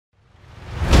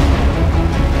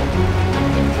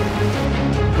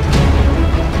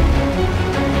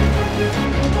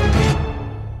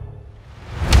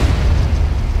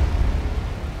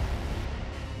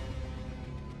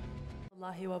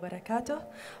وبركاته.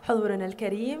 حضورنا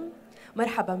الكريم،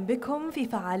 مرحبا بكم في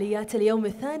فعاليات اليوم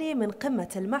الثاني من قمة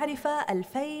المعرفة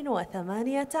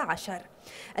 2018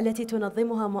 التي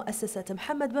تنظمها مؤسسة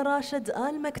محمد بن راشد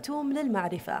آل مكتوم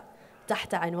للمعرفة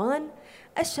تحت عنوان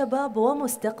الشباب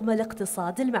ومستقبل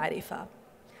اقتصاد المعرفة.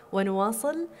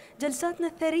 ونواصل جلساتنا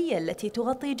الثرية التي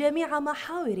تغطي جميع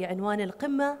محاور عنوان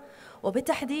القمة،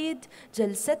 وبالتحديد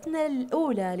جلستنا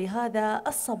الأولى لهذا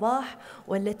الصباح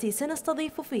والتي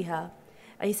سنستضيف فيها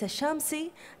عيسى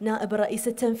الشامسي نائب الرئيس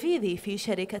التنفيذي في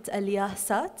شركة الياه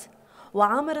سات،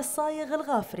 وعامر الصايغ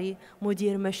الغافري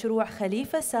مدير مشروع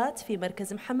خليفة سات في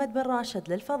مركز محمد بن راشد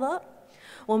للفضاء،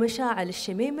 ومشاعل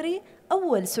الشميمري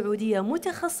أول سعودية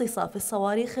متخصصة في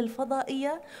الصواريخ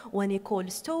الفضائية،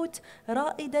 ونيكول ستوت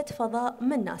رائدة فضاء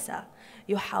من ناسا.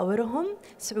 يحاورهم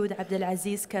سعود عبد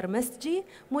العزيز كرمستجي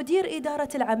مدير إدارة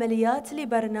العمليات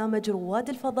لبرنامج رواد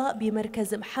الفضاء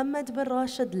بمركز محمد بن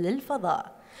راشد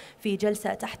للفضاء في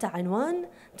جلسة تحت عنوان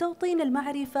توطين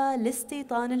المعرفة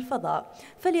لاستيطان الفضاء.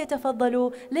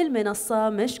 فليتفضلوا للمنصة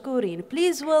مشكورين.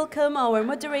 Please welcome our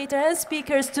moderator and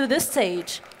speakers to the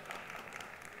stage.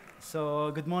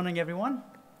 So, good morning, everyone.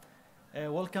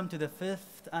 Welcome to the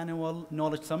 5th Annual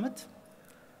Knowledge Summit.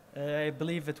 I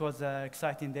believe it was an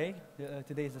exciting day.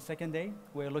 Today is the second day.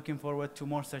 We're looking forward to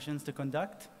more sessions to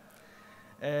conduct.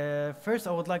 First,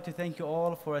 I would like to thank you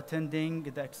all for attending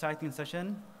the exciting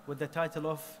session with the title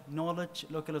of Knowledge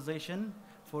Localization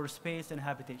for Space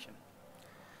Inhabitation.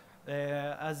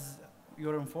 As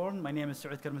you're informed, my name is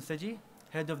Saud Karmastaji,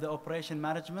 Head of the Operation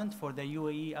Management for the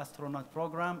UAE Astronaut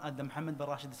Program at the Mohammed bin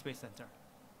Rashid Space Center.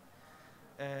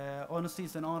 Honestly,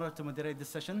 it's an honor to moderate this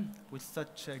session with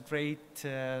such great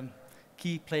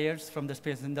key players from the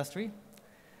space industry.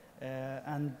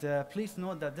 Please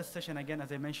note that this session, again,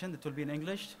 as I mentioned, it will be in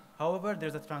English. However,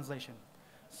 there's a translation.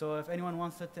 So if anyone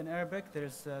wants it in Arabic,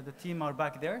 there's the team are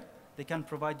back there. They can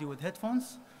provide you with headphones,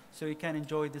 so you can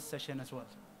enjoy this session as well.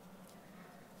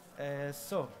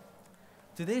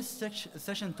 Today's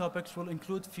session topics will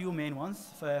include few main ones,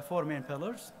 4 main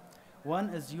pillars. One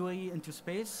is UAE into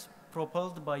space,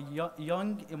 propelled by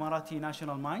young Emirati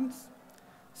national minds.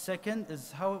 Second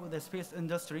is how the space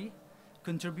industry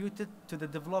contributed to the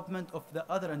development of the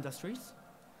other industries.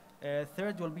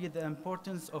 Third will be the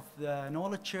importance of the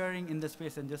knowledge sharing in the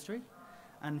space industry.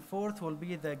 And fourth will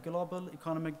be the global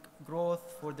economic growth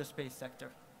for the space sector.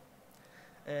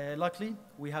 Luckily,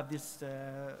 we have these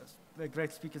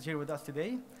great speakers here with us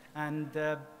today. And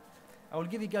I will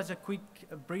give you guys a quick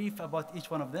brief about each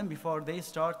one of them before they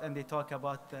start and they talk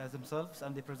about themselves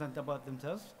and they present about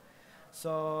themselves.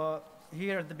 So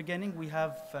here at the beginning, we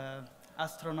have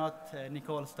astronaut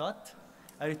Nicole Stott,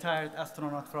 a retired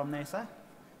astronaut from NASA.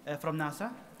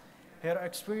 Her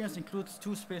experience includes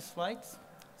 2 space flights.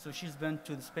 So she's been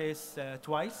to the space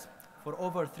twice for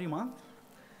over 3 months.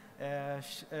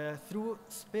 Through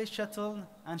space shuttle,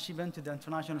 and she went to the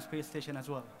International Space Station as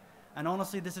well. And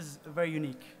honestly, this is very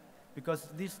unique because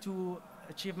these 2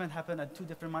 achievements happen at 2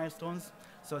 different milestones.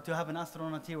 So to have an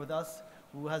astronaut here with us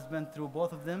who has been through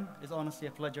both of them is honestly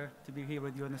a pleasure to be here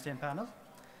with you in the same panel.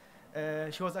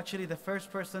 She was actually the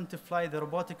first person to fly the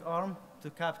robotic arm to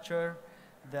capture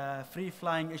the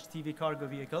free-flying HTV cargo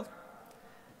vehicle.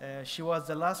 She was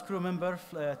the last crew member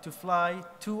to fly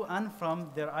to and from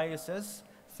their ISS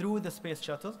through the space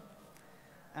shuttle.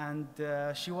 And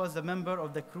she was a member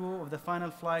of the crew of the final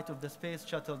flight of the Space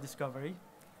Shuttle Discovery.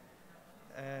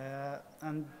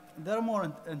 And there are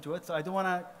more into it, so I don't want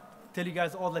to tell you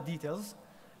guys all the details,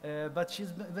 but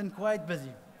she's been quite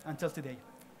busy until today.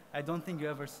 I don't think you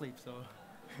ever sleep, so.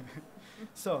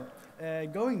 So,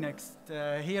 going next,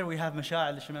 here we have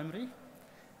Masha'al al-Shimamri.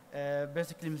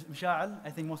 Basically, Masha'al, I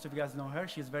think most of you guys know her.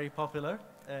 She's very popular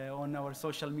on our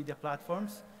social media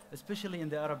platforms, especially in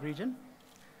the Arab region.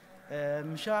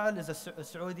 Masha'al is a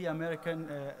Saudi-American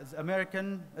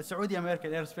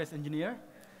aerospace engineer,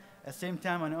 at the same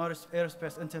time an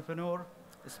aerospace entrepreneur,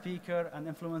 a speaker, and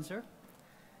influencer.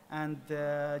 And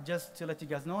just to let you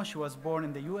guys know, she was born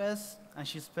in the US, and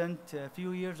she spent a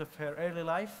few years of her early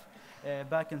life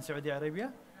back in Saudi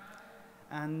Arabia.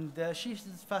 And she's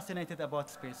fascinated about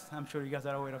space. I'm sure you guys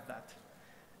are aware of that.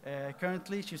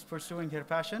 Currently, she's pursuing her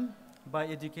passion by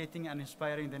educating and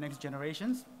inspiring the next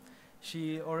generations.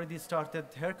 She already started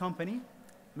her company,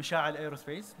 Masha'al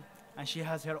Aerospace, and she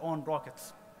has her own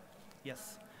rockets.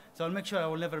 Yes. So I'll make sure I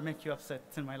will never make you upset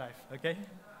in my life, okay?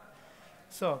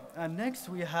 So, and next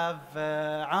we have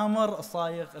Amr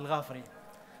al-Saigh al-Ghafri.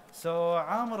 So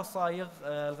Amr al-Saigh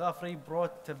al-Ghafri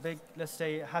brought a big, let's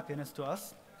say, happiness to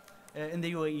us in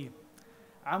the UAE.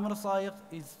 Amr al-Saigh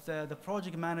is the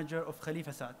project manager of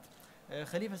Khalifa Sat.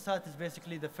 Khalifa is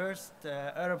basically the first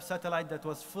Arab satellite that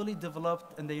was fully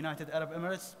developed in the United Arab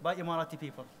Emirates by Emirati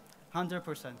people,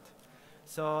 100%.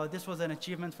 So this was an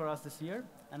achievement for us this year,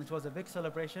 and it was a big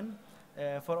celebration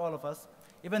for all of us.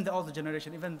 Even the older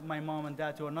generation, even my mom and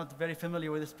dad who are not very familiar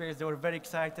with the space, they were very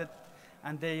excited,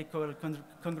 and they were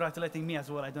congratulating me as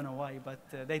well. I don't know why, but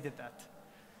they did that.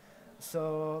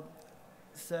 So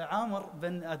Amr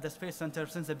been at the Space Center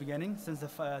since the beginning, since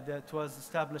it was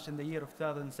established in the year of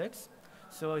 2006.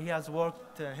 So he has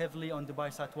worked heavily on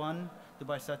Dubai Sat 1,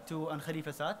 Dubai Sat 2, and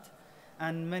Khalifa Sat,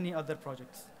 and many other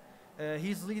projects.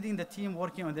 He's leading the team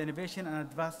working on the innovation and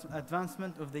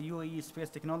advancement of the UAE space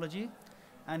technology,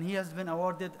 and he has been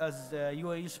awarded as the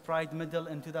UAE's Pride Medal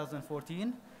in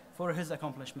 2014 for his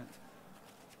accomplishment.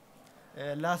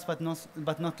 Last but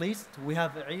not least, we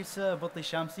have Isa Butti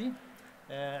Shamsi.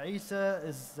 Isa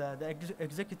is the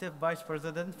Executive Vice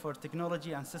President for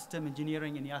Technology and System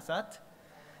Engineering in Yasat.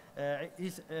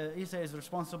 Isa is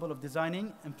responsible of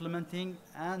designing, implementing,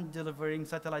 and delivering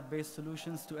satellite-based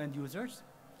solutions to end users.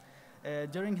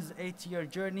 During his 8-year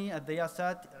journey at the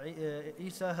Yasat,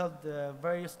 Isa held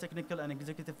various technical and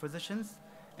executive positions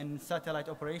in satellite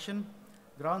operation,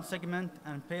 ground segment,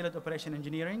 and payload operation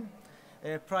engineering.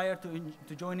 Prior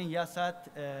to joining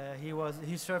Yasat,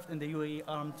 he served in the UAE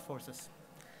Armed Forces.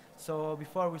 So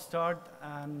before we start,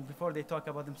 and before they talk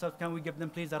about themselves, can we give them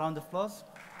please a round of applause?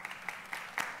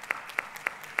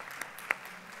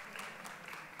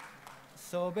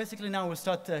 So basically now we'll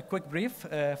start a quick brief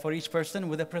for each person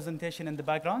with a presentation in the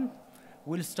background.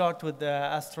 We'll start with the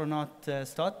astronaut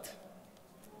Stott.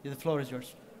 The floor is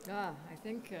yours. I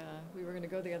think we were going to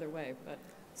go the other way, but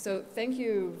so thank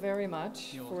you very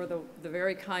much for the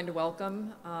very kind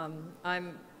welcome.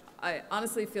 I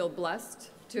honestly feel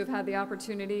blessed to have had the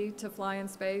opportunity to fly in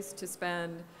space, to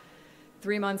spend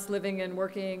 3 months living and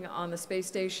working on the space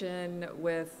station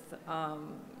with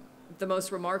the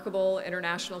most remarkable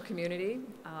international community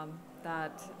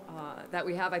that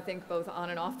we have, I think, both on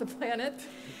and off the planet,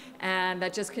 and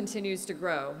that just continues to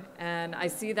grow. And I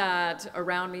see that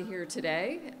around me here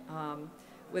today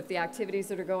with the activities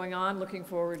that are going on. Looking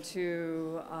forward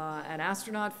to an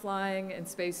astronaut flying in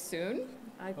space soon,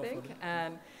 I think.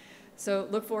 And so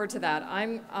look forward to that.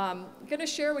 I'm going to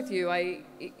share with you,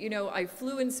 I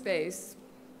flew in space,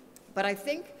 but I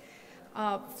think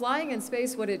flying in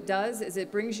space, what it does is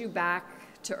it brings you back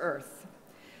to Earth.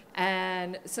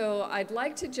 And so I'd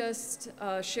like to just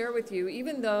share with you,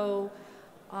 even though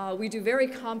we do very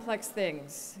complex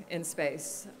things in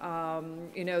space,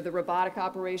 the robotic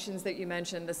operations that you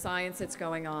mentioned, the science that's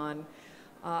going on,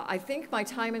 I think my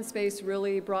time in space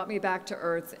really brought me back to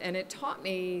Earth, and it taught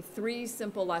me 3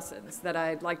 simple lessons that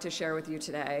I'd like to share with you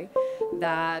today.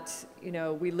 That,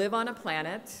 we live on a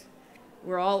planet,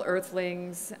 we're all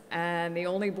Earthlings, and the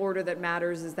only border that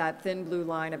matters is that thin blue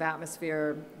line of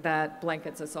atmosphere that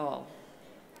blankets us all.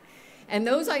 And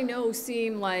those, I know,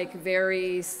 seem like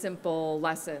very simple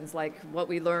lessons, like what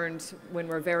we learned when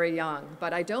we're very young,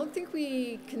 but I don't think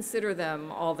we consider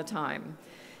them all the time,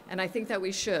 and I think that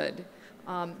we should.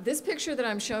 This picture that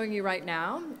I'm showing you right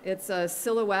now, it's a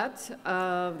silhouette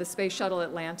of the Space Shuttle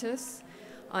Atlantis.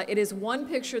 It is one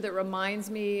picture that reminds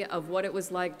me of what it was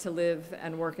like to live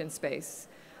and work in space.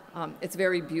 It's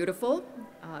very beautiful.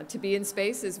 To be in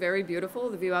space is very beautiful.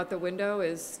 The view out the window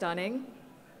is stunning.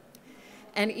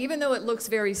 And even though it looks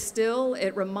very still,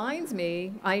 it reminds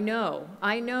me, I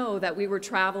know that we were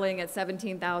traveling at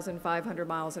 17,500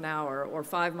 miles an hour, or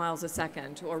 5 miles a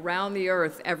second, or around the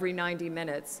Earth every 90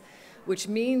 minutes, which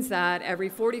means that every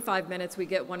 45 minutes we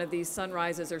get one of these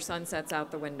sunrises or sunsets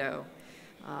out the window.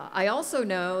 I also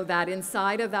know that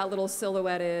inside of that little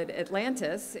silhouetted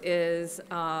Atlantis is,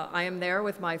 I am there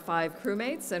with my 5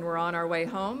 crewmates, and we're on our way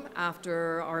home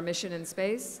after our mission in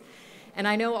space. And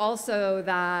I know also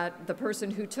that the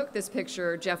person who took this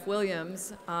picture, Jeff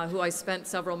Williams, who I spent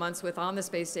several months with on the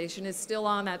space station, is still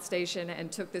on that station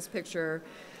and took this picture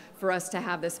for us to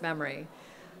have this memory.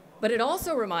 But it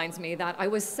also reminds me that I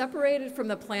was separated from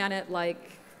the planet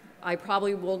like I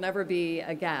probably will never be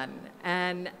again.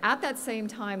 And at that same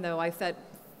time, though, I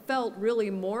felt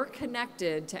really more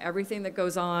connected to everything that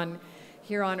goes on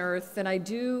here on Earth than I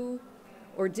do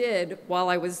or did while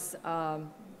I was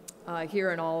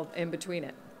here and all in between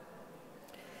it.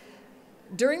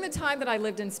 During the time that I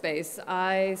lived in space,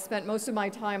 I spent most of my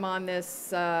time on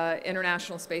this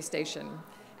International Space Station.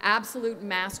 Absolute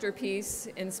masterpiece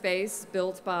in space,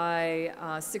 built by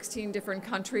 16 different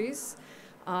countries.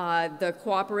 The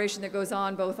cooperation that goes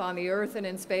on both on the Earth and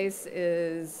in space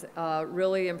is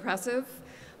really impressive.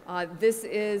 This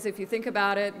is, if you think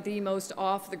about it, the most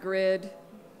off-the-grid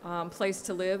place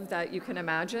to live that you can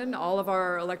imagine. All of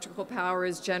our electrical power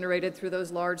is generated through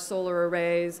those large solar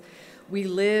arrays. We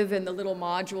live in the little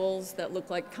modules that look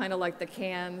like kind of like the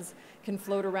cans, can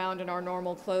float around in our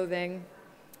normal clothing.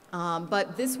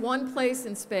 But this one place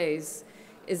in space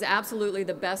is absolutely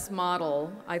the best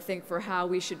model, I think, for how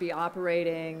we should be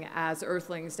operating as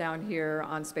Earthlings down here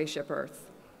on Spaceship Earth.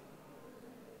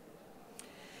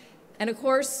 And of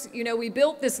course, you know, we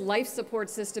built this life support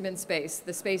system in space,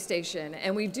 the space station,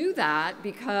 and we do that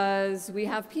because we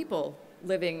have people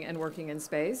living and working in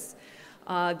space.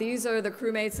 These are the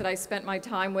crewmates that I spent my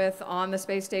time with on the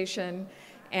space station,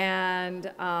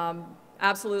 and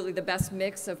absolutely the best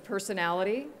mix of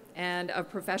personality and of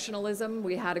professionalism.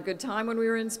 We had a good time when we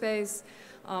were in space.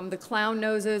 The clown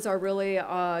noses are really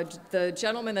the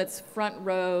gentleman that's front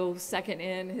row, second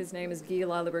in. His name is Guy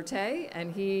Laliberté,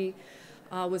 and he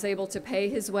was able to pay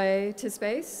his way to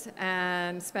space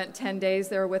and spent 10 days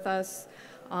there with us.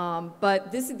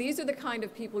 But these are the kind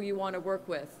of people you want to work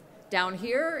with down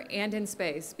here and in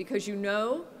space, because you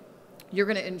know you're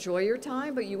going to enjoy your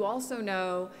time, but you also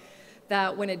know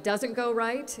that when it doesn't go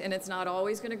right, and it's not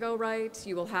always going to go right,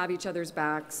 you will have each other's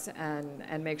backs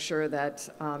and make sure that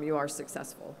you are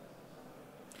successful.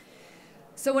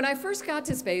 So when I first got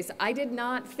to space, I did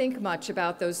not think much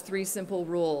about those 3 simple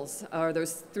rules, or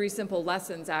those 3 simple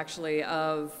lessons, actually,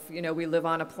 of, you know, we live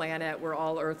on a planet, we're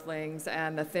all Earthlings,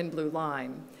 and the thin blue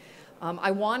line.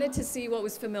 I wanted to see what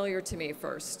was familiar to me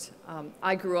first.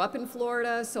 I grew up in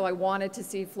Florida, so I wanted to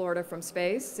see Florida from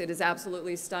space. It is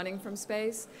absolutely stunning from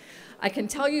space. I can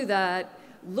tell you that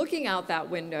looking out that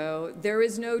window, there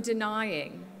is no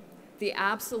denying the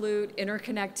absolute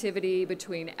interconnectivity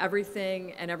between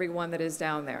everything and everyone that is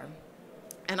down there.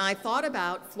 And I thought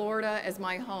about Florida as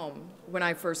my home when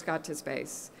I first got to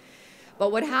space.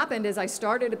 But what happened is I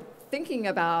started thinking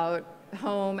about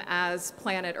home as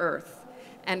planet Earth.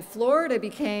 And Florida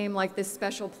became like this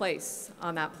special place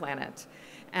on that planet.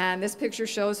 And this picture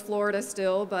shows Florida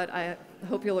still, but I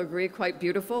hope you'll agree, quite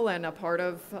beautiful and a part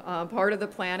of the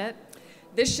planet.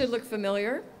 This should look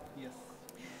familiar.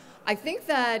 I think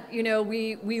that, you know,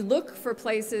 we look for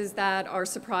places that are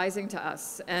surprising to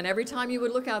us, and every time you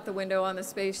would look out the window on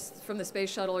from the space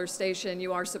shuttle or station,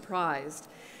 you are surprised.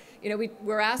 You know,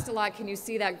 we're asked a lot, can you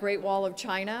see that Great Wall of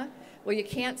China? Well, you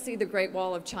can't see the Great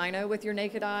Wall of China with your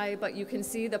naked eye, but you can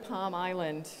see the Palm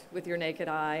Island with your naked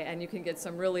eye, and you can get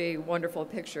some really wonderful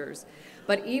pictures.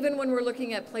 But even when we're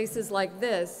looking at places like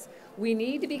this, we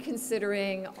need to be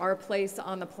considering our place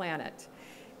on the planet.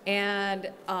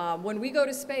 And when we go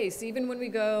to space, even when we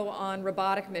go on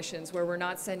robotic missions where we're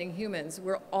not sending humans,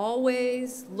 we're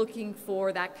always looking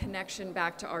for that connection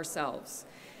back to ourselves.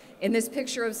 In this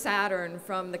picture of Saturn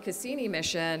from the Cassini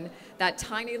mission, that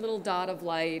tiny little dot of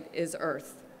light is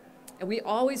Earth. And we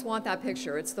always want that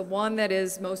picture. It's the one that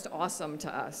is most awesome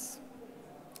to us.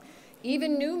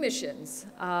 Even new missions,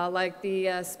 like the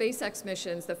SpaceX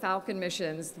missions, the Falcon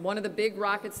missions, one of the big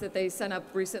rockets that they sent up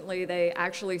recently, they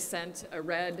actually sent a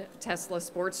red Tesla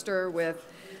Sportster with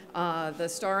the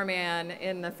Starman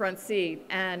in the front seat.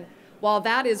 And while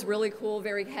that is really cool,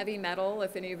 very heavy metal,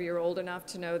 if any of you are old enough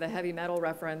to know the heavy metal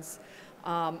reference,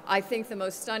 I think the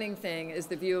most stunning thing is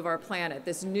the view of our planet,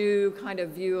 this new kind of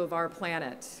view of our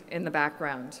planet in the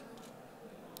background.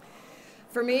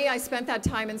 For me, I spent that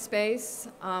time in space.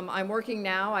 I'm working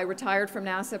now. I retired from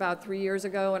NASA about 3 years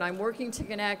ago, and I'm working to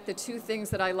connect the 2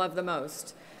 things that I love the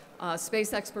most,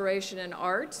 space exploration and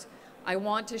art. I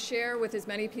want to share with as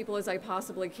many people as I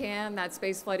possibly can that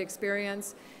spaceflight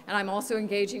experience, and I'm also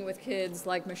engaging with kids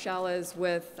like Michelle is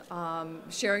with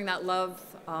sharing that love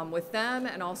with them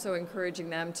and also encouraging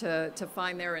them to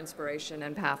find their inspiration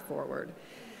and path forward.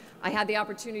 I had the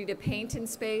opportunity to paint in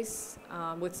space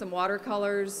with some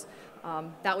watercolors.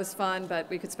 That was fun, but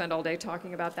we could spend all day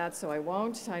talking about that, so I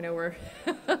won't. I know we're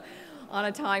on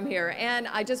a time here. And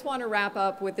I just want to wrap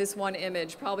up with this one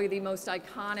image, probably the most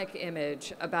iconic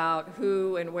image about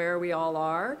who and where we all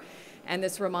are, and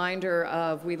this reminder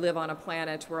of we live on a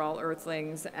planet, we're all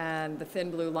Earthlings, and the thin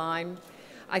blue line.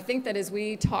 I think that as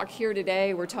we talk here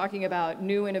today, we're talking about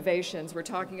new innovations. We're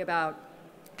talking about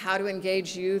how to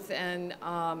engage youth and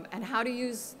how to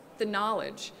use the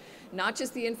knowledge. Not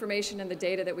just the information and the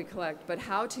data that we collect, but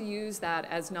how to use that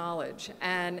as knowledge.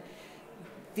 And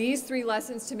these 3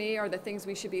 lessons to me are the things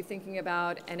we should be thinking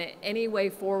about and any way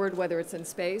forward, whether it's in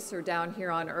space or down here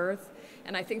on Earth.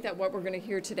 And I think that what we're going to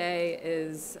hear today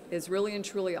is really and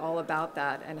truly all about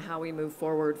that and how we move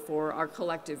forward for our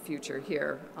collective future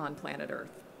here on planet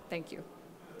Earth. Thank you.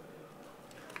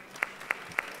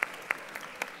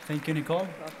 Thank you, Nicole.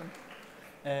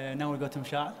 Welcome. Now we go to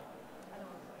Mshal.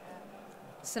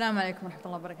 السلام عليكم ورحمة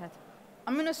الله وبركاته.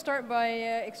 I'm going to start by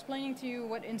explaining to you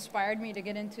what inspired me to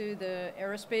get into the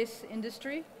aerospace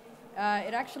industry.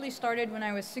 It actually started when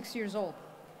I was 6 years old.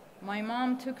 My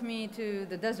mom took me to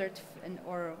the desert,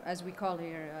 or as we call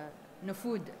here,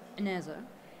 Nufud Naza,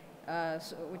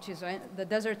 which is the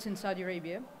deserts in Saudi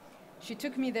Arabia. She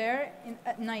took me there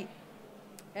at night.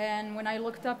 And when I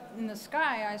looked up in the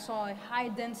sky, I saw a high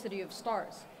density of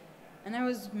stars. And I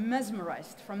was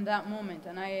mesmerized from that moment.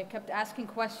 And I kept asking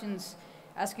questions,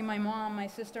 asking my mom, my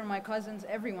sister, my cousins,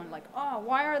 everyone, like, oh,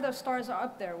 why are the stars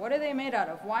up there? What are they made out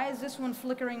of? Why is this one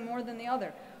flickering more than the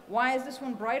other? Why is this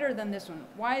one brighter than this one?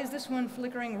 Why is this one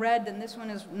flickering red and this one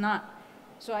is not?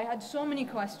 So I had so many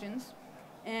questions,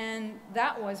 and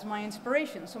that was my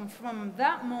inspiration. So from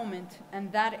that moment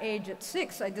and that age at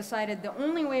 6, I decided the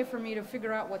only way for me to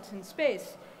figure out what's in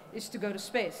space is to go to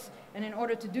space. And in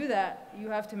order to do that, you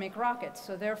have to make rockets.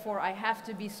 So therefore, I have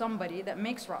to be somebody that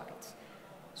makes rockets.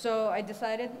 So I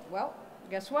decided, well,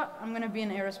 guess what? I'm going to be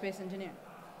an aerospace engineer.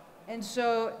 And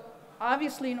so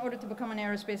obviously, in order to become an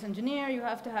aerospace engineer, you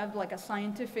have to have like a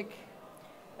scientific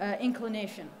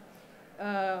inclination.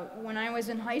 When I was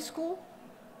in high school,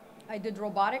 I did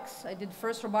robotics. I did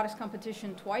first robotics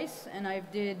competition twice, and I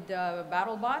did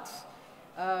battle bots.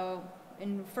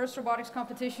 In first robotics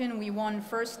competition, we won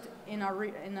first in our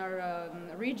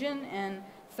region and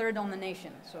third on the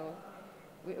nation. So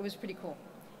it was pretty cool.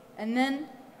 And then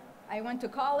I went to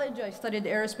college. I studied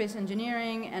aerospace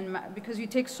engineering, and because you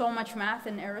take so much math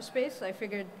in aerospace, I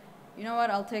figured, you know what,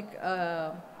 I'll take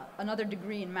another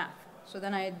degree in math. So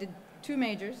then I did 2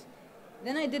 majors.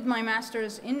 Then I did my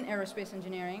master's in aerospace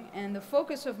engineering, and the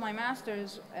focus of my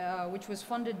master's, which was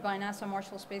funded by NASA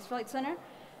Marshall Space Flight Center,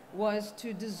 was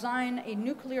to design a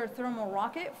nuclear thermal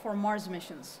rocket for Mars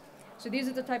missions. So these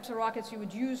are the types of rockets you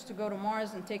would use to go to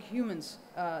Mars and take humans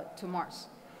to Mars.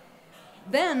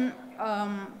 Then,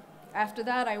 after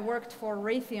that, I worked for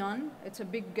Raytheon. It's a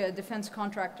big defense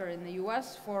contractor in the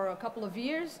US for a couple of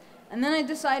years. And then I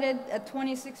decided at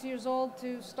 26 years old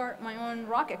to start my own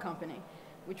rocket company,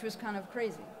 which was kind of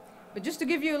crazy. But just to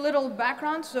give you a little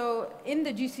background, so in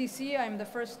the GCC, I'm the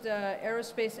first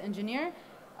aerospace engineer.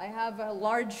 I have a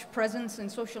large presence in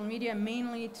social media,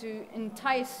 mainly to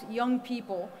entice young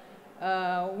people,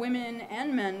 women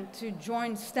and men, to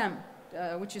join STEM,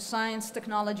 which is science,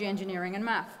 technology, engineering, and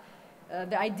math.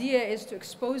 The idea is to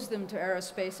expose them to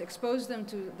aerospace, expose them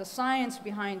to the science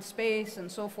behind space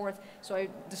and so forth. So I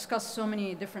discuss so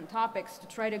many different topics to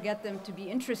try to get them to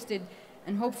be interested,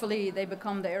 and hopefully they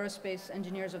become the aerospace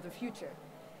engineers of the future.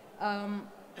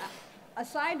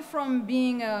 Aside from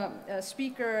being a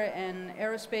speaker and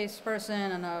aerospace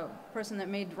person and a person that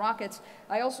made rockets,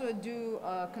 I also do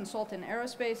consult in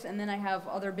aerospace, and then I have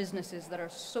other businesses that are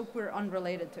super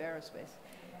unrelated to aerospace.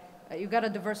 You've got to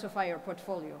diversify your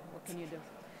portfolio. What can you do?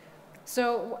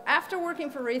 So after working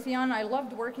for Raytheon, I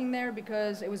loved working there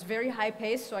because it was very high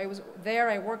paced. So I was there,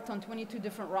 I worked on 22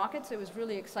 different rockets. It was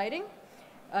really exciting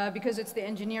because it's the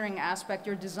engineering aspect.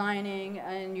 You're designing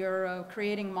and you're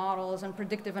creating models and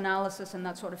predictive analysis and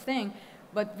that sort of thing.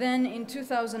 But then in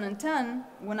 2010,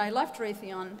 when I left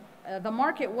Raytheon, the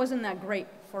market wasn't that great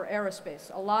for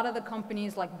aerospace. A lot of the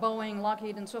companies like Boeing,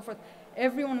 Lockheed, and so forth,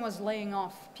 everyone was laying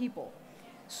off people.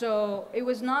 So it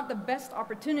was not the best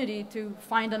opportunity to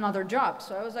find another job.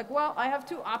 So I was like, well, I have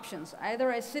 2 options. Either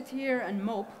I sit here and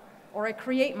mope, or I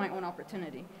create my own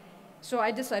opportunity. So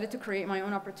I decided to create my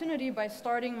own opportunity by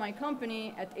starting my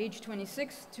company at age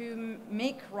 26 to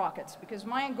make rockets. Because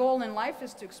my goal in life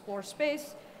is to explore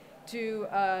space, to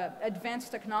advance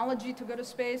technology to go to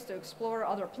space, to explore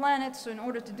other planets. So in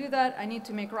order to do that, I need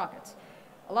to make rockets.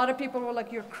 A lot of people were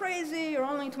like, you're crazy, you're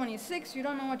only 26, you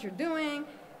don't know what you're doing.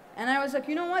 And I was like,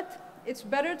 you know what? It's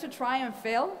better to try and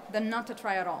fail than not to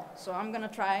try at all. So I'm going to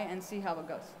try and see how it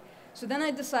goes. So then I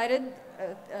decided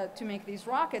to make these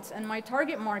rockets, and my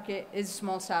target market is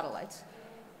small satellites.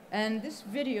 And this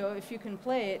video, if you can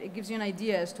play it, it gives you an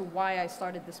idea as to why I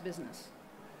started this business.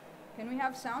 Can we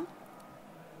have sound?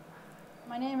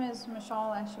 My name is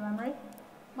Mishal Ashimemri.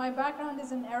 My background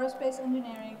is in aerospace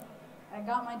engineering. I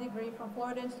got my degree from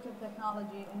Florida Institute of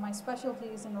Technology, and my specialty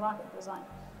is in rocket design.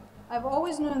 I've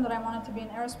always known that I wanted to be an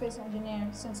aerospace engineer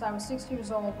since I was 6 years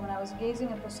old, when I was gazing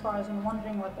at the stars and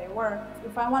wondering what they were.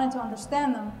 If I wanted to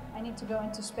understand them, I need to go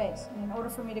into space. And in order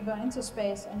for me to go into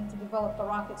space, I need to develop the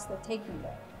rockets that take me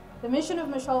there. The mission of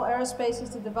Mishal Aerospace is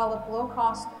to develop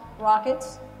low-cost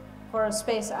rockets for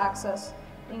space access,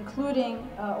 including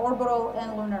orbital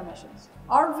and lunar missions.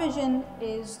 Our vision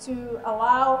is to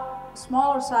allow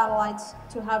smaller satellites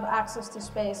to have access to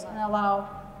space and allow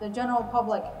the general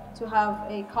public to have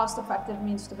a cost-effective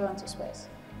means to go into space.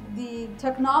 the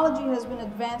technology has been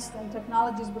advanced and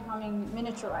technology is becoming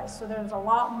miniaturized. So there's a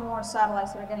lot more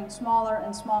satellites that are getting smaller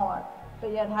and smaller,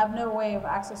 but yet have no way of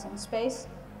accessing space.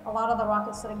 A lot of the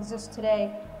rockets that exist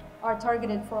today are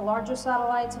targeted for larger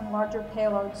satellites and larger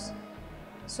payloads.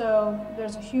 So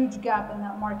there's a huge gap in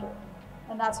that market.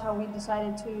 And that's how we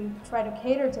decided to try to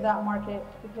cater to that market,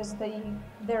 because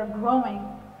they're growing,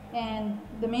 and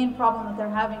the main problem that they're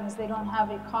having is they don't have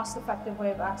a cost-effective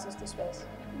way of access to space.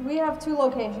 We have 2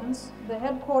 locations. The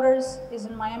headquarters is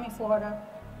in Miami, Florida,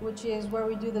 which is where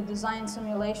we do the design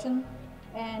simulation.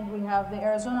 And we have the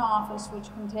Arizona office,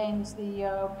 which contains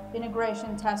the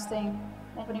integration, testing,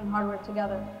 and putting hardware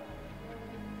together.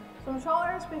 So Mishal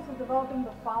Aerospace is developing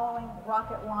the following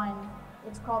rocket line.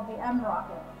 It's called the M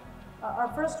rocket. Our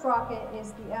first rocket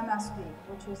is the MSV,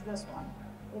 which is this one.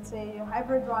 It's a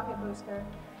hybrid rocket booster,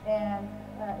 and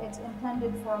it's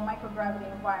intended for a microgravity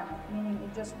environment, meaning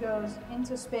it just goes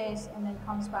into space and then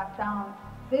comes back down.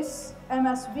 This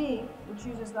MSV, which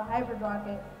uses the hybrid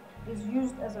rocket, is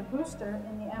used as a booster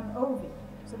in the MOV.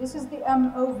 So this is the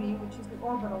MOV, which is the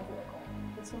orbital vehicle.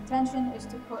 Its intention is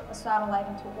to put a satellite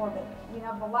into orbit. We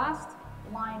have the last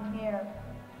line here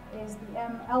is the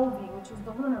MLV, which is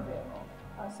the lunar vehicle.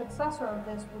 A successor of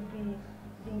this would be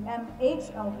the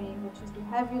MHLV, which is the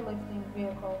heavy lifting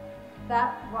vehicle.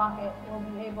 That rocket will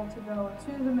be able to go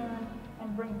to the moon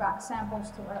and bring back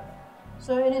samples to Earth.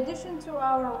 So in addition to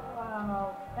our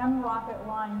M rocket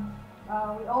line,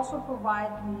 we also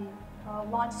provide the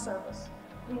launch service.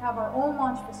 We have our own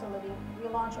launch facility. We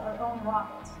launch our own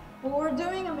rockets. What we're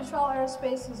doing in Mishal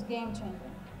Aerospace is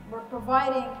game-changing. We're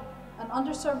providing an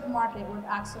underserved market with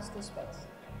access to space.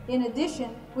 In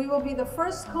addition, we will be the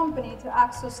first company to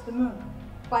access the moon.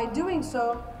 By doing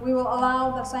so, we will allow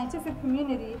the scientific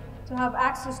community to have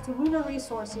access to lunar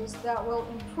resources that will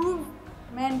improve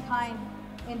mankind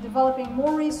in developing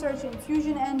more research in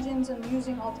fusion engines and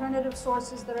using alternative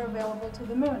sources that are available to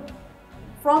the moon.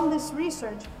 From this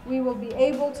research, we will be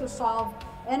able to solve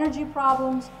energy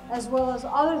problems as well as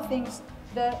other things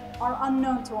that are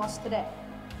unknown to us today.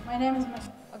 My name is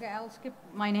Michelle. Okay, I'll skip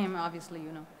my name, obviously,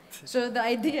 you know. So the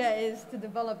idea is to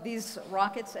develop these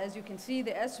rockets. As you can see,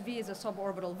 the SV is a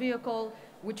suborbital vehicle,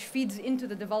 which feeds into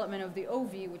the development of the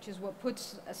OV, which is what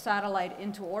puts a satellite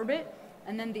into orbit.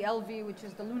 And then the LV, which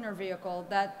is the lunar vehicle,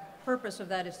 that purpose of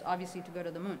that is obviously to go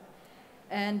to the moon.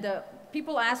 And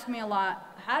people ask me a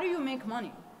lot, how do you make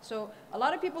money? So a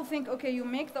lot of people think, okay, you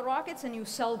make the rockets and you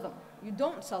sell them. You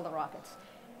don't sell the rockets.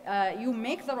 You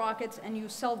make the rockets and you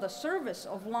sell the service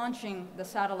of launching the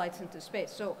satellites into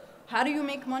space. So how do you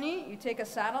make money? You take a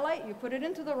satellite, you put it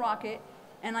into the rocket,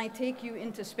 and I take you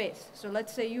into space. So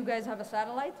let's say you guys have a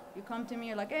satellite. You come to me,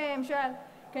 you're like, hey, Mshad,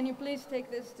 can you please take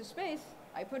this to space?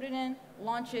 I put it in,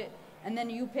 launch it, and then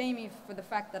you pay me for the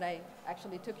fact that I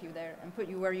actually took you there and put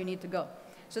you where you need to go.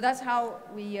 So that's how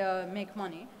we make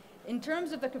money. In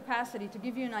terms of the capacity, to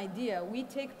give you an idea, we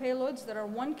take payloads that are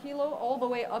 1 kilo all the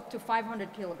way up to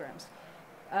 500 kilograms.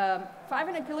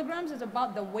 500 kilograms is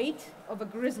about the weight of a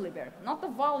grizzly bear. Not the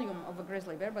volume of a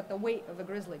grizzly bear, but the weight of a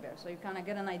grizzly bear. So you kind of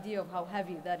get an idea of how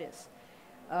heavy that is.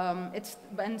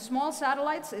 And small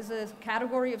satellites is a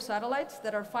category of satellites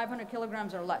that are 500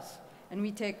 kilograms or less. And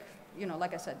we take, you know,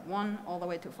 like I said, 1 all the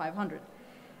way to 500.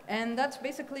 And that's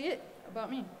basically it about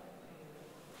me.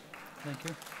 Thank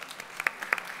you.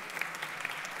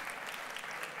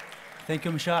 Thank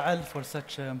you, Misha'al, for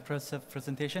such an impressive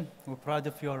presentation. We're proud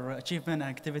of your achievement and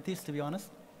activities, to be honest.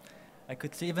 I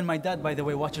could see even my dad, by the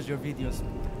way, watches your videos.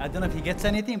 I don't know if he gets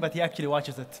anything, but he actually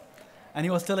watches it. And he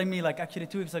was telling me, like, actually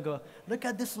 2 weeks ago, look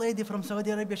at this lady from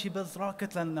Saudi Arabia, she builds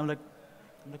rockets. And I'm like,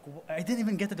 I didn't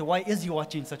even get it. Why is you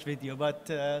watching such video? But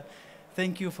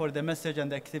thank you for the message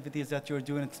and the activities that you're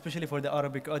doing, especially for the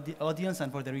Arabic audience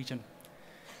and for the region.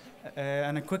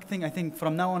 And a quick thing, I think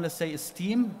from now on, let's say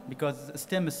STEAM, because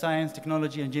STEM is science,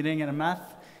 technology, engineering, and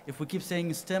math. If we keep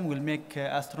saying STEM, we'll make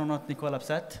astronaut Nicole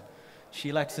upset.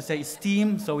 She likes to say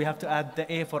STEAM, so we have to add the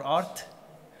A for art.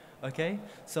 Okay,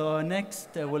 so next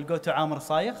we'll go to Amr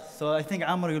Sayiq. So I think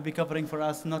Amr, you'll be covering for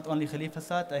us not only Khalifa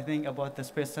Sat, I think about the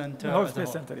Space Center. The whole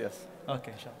Space Center, yes.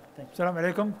 Okay, sure. Thank you. Assalamu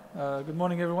alaikum. Good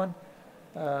morning, everyone.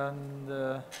 And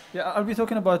yeah, I'll be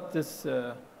talking about this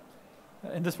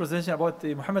in this presentation about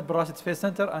the Mohammed bin Rashid Space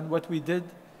Center and what we did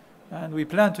and we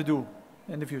plan to do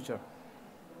in the future.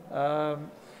 Yeah,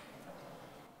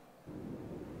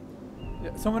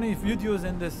 so many videos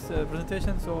in this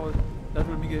presentation, so that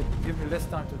will give me less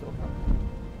time to talk about.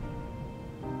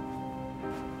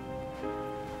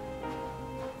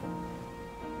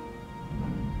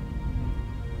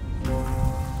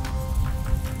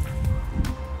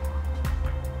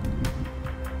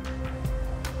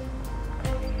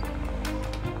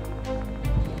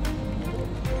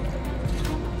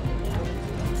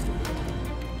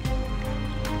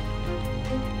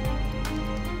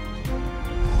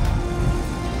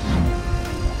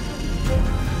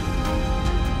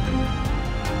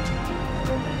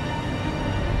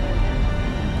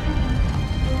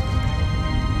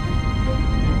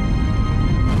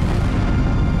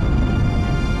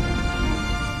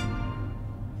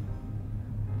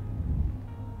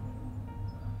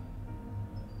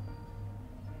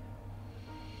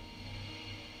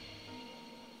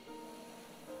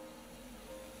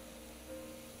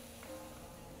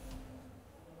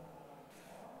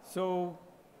 So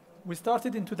we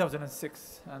started in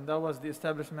 2006, and that was the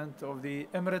establishment of the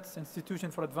Emirates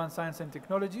Institution for Advanced Science and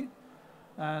Technology.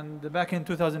 And back in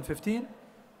 2015,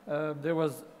 there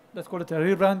was, let's call it a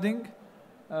rebranding,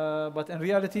 but in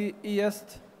reality,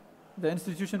 EST, the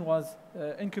institution was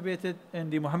incubated in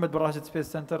the Mohammed bin Rashid Space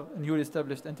Center, a newly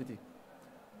established entity.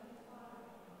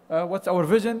 What's our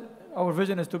vision? Our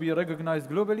vision is to be recognized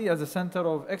globally as a center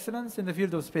of excellence in the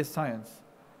field of space science.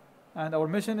 And our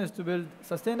mission is to build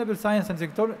sustainable science and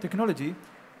technology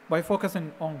by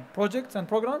focusing on projects and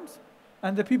programs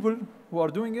and the people who are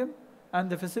doing them and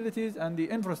the facilities and the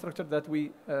infrastructure that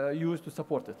we use to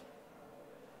support it.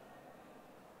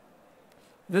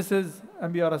 This is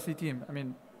MBRC team. I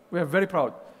mean, we are very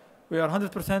proud. We are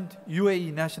 100%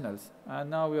 UAE nationals, and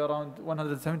now we are around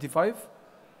 175.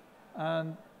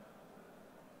 And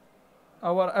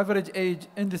our average age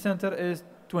in the center is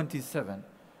 27.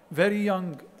 Very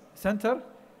young center,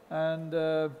 and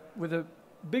with a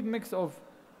big mix of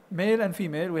male and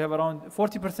female. We have around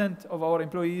 40% of our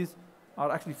employees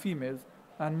are actually females,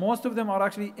 and most of them are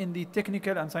actually in the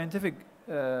technical and scientific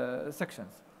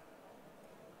sections.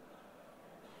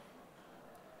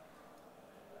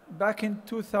 Back in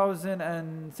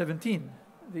 2017,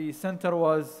 the center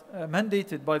was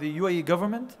mandated by the UAE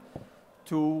government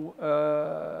to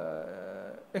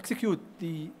execute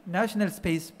the National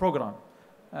Space Program.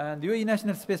 And the UAE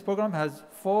National Space Program has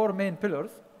 4 main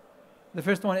pillars. The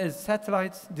first one is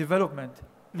satellites development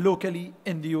locally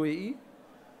in the UAE.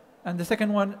 And the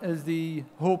second one is the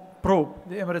HOPE probe,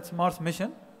 the Emirates Mars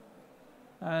mission.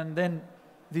 And then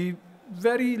the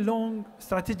very long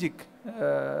strategic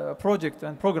project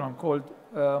and program called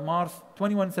Mars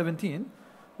 2117,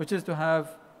 which is to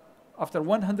have, after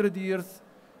 100 years,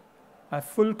 a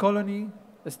full colony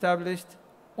established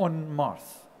on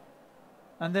Mars.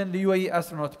 And then the UAE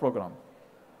astronaut program.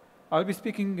 I'll be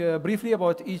speaking briefly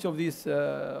about each of these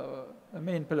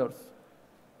main pillars.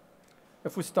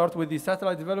 If we start with the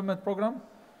satellite development program,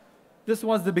 this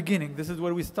was the beginning. This is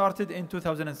where we started in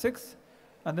 2006.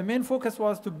 And the main focus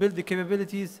was to build the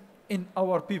capabilities in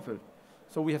our people.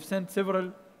 So we have sent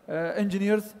several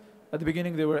engineers. At the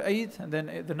beginning, there were 8, and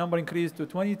then the number increased to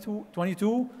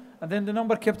 22, and then the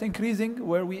number kept increasing,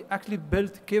 where we actually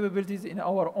built capabilities in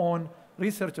our own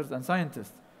researchers and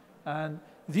scientists. And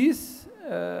these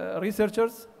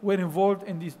researchers were involved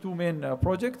in these 2 main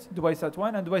projects, Dubai Sat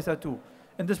 1 and Dubai Sat 2.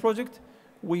 In this project,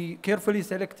 we carefully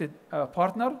selected a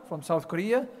partner from South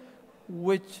Korea,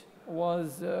 which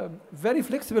was very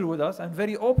flexible with us and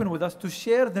very open with us to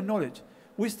share the knowledge.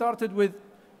 We started with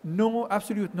no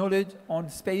absolute knowledge on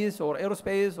space or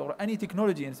aerospace or any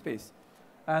technology in space.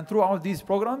 And throughout these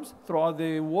programs, throughout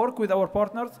the work with our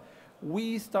partners,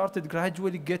 we started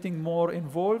gradually getting more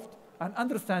involved and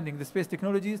understanding the space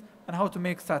technologies and how to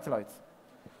make satellites.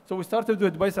 So we started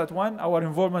with Dubai Sat 1. Our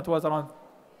involvement was around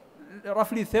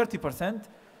roughly 30%.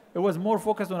 It was more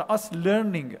focused on us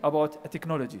learning about a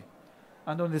technology.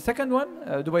 And on the second one,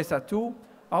 Dubai Sat 2,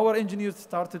 our engineers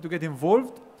started to get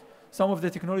involved. Some of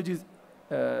the technologies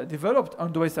developed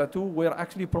on Dubai Sat 2 were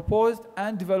actually proposed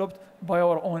and developed by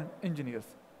our own engineers.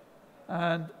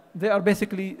 And they are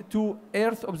basically 2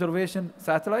 Earth observation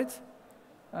satellites.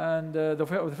 And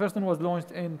the first one was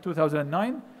launched in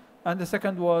 2009, and the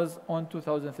second was on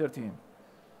 2013.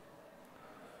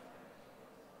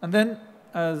 And then,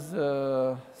 as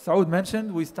Saud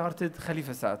mentioned, we started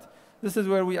Khalifa Sat. This is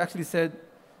where we actually said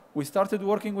we started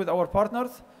working with our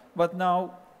partners, but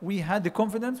now we had the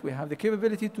confidence, we have the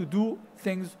capability to do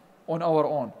things on our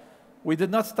own. We did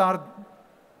not start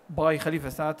by Khalifa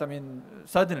Sat, I mean,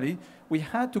 suddenly. We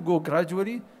had to go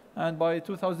gradually, and by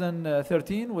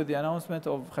 2013, with the announcement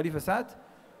of Khalifa Sat,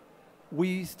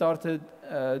 we started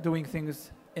doing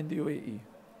things in the UAE.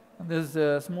 And there's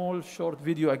a small, short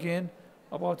video again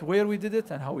about where we did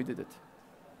it and how we did it.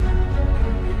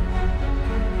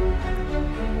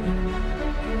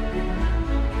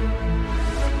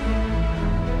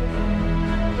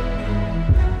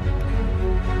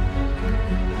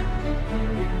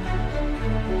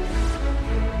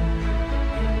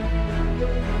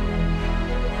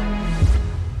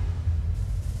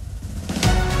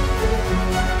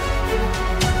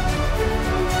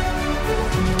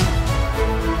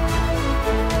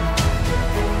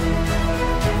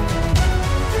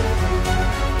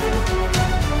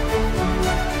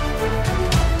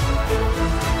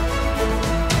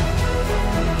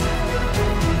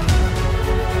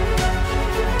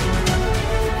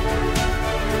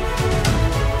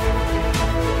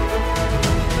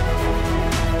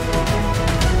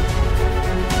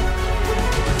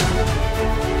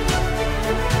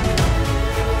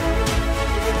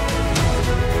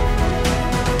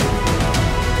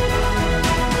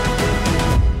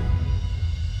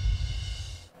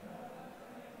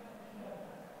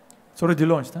 It's already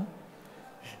launched, huh?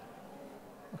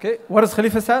 Okay, what is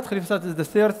ChalifaSat? ChalifaSat is the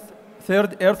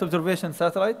third Earth observation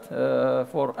satellite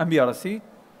for MBRC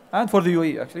and for the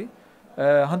UAE, actually.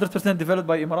 100% developed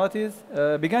by Emiratis,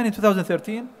 began in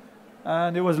 2013,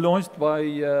 and it was launched by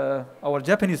our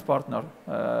Japanese partner,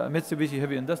 Mitsubishi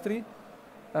Heavy Industry.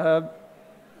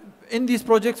 In these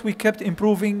projects, we kept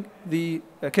improving the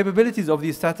capabilities of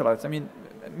these satellites. I mean,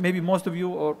 maybe most of you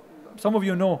or some of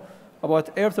you know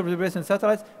about Earth observation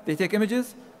satellites. They take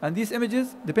images, and these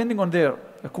images, depending on their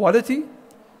quality,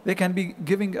 they can be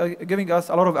giving us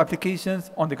a lot of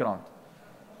applications on the ground.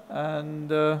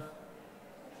 And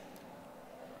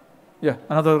yeah,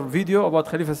 another video about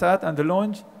ChalifaSat and the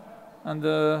launch and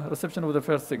the reception of the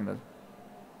first signal.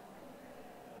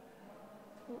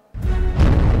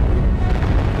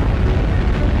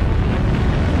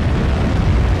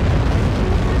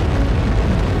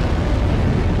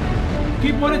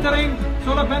 Keep monitoring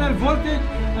solar panel voltage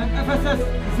and FSS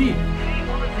Z.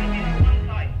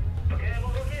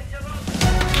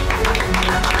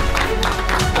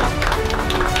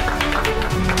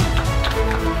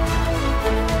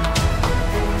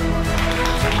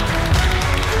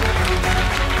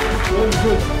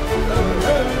 Good.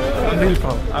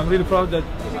 I'm really proud that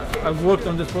I've worked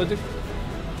on this project.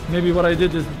 Maybe what I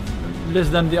did is less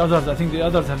than the others. I think the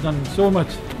others have done so much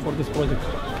for this project.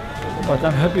 But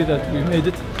I'm happy that we made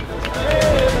it.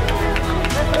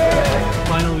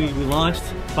 Finally, we launched.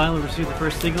 Finally received the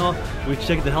first signal. We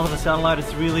checked the health of the satellite.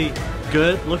 It's really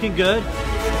good, looking good.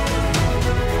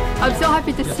 I'm so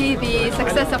happy to see the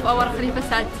success of our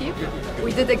ChalifaSat team.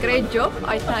 We did a great job.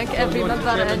 I thank every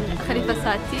member in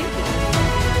ChalifaSat team.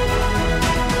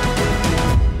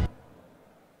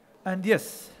 And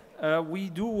yes, we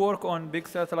do work on big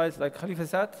satellites like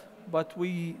ChalifaSat, but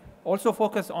we also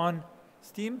focus on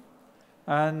STEAM.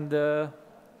 And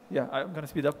yeah, I'm going to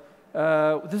speed up.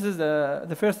 This is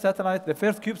the first satellite, the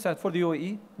first CubeSat for the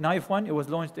UAE, Knife 1. It was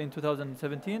launched in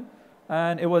 2017.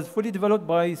 And it was fully developed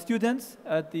by students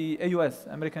at the AUS,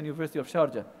 American University of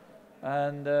Sharjah.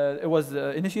 And it was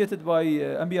initiated by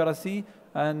MBRC.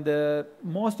 And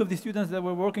most of the students that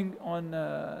were working on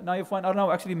Knife 1 are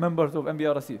now actually members of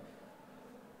MBRC.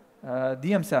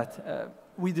 DMSat.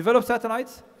 We developed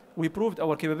satellites. We proved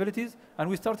our capabilities, and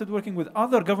we started working with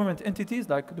other government entities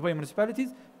like Dubai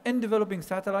municipalities in developing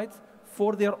satellites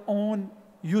for their own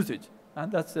usage.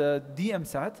 And that's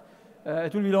DMSat.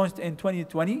 It will be launched in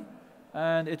 2020,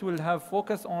 and it will have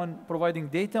focus on providing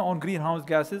data on greenhouse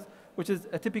gases, which is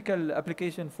a typical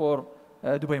application for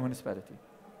Dubai municipality.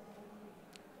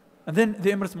 And then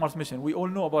the Emirates Mars mission. We all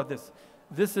know about this.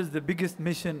 This is the biggest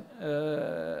mission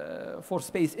for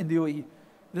space in the UAE.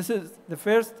 This is the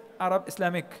first Arab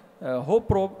Islamic Hope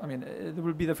probe. I mean, it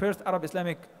will be the first Arab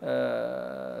Islamic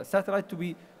satellite to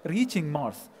be reaching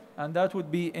Mars. And that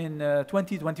would be in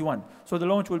 2021. So the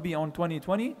launch will be on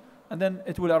 2020. And then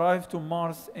it will arrive to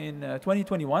Mars in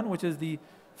 2021, which is the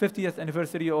 50th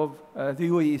anniversary of the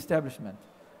UAE establishment.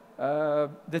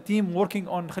 The team working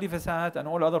on ChalifaSat and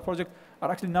all other projects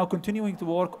are actually now continuing to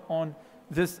work on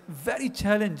this very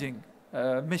challenging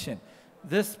mission.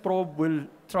 This probe will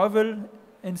travel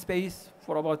in space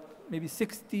for about maybe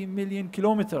 60 million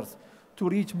kilometers to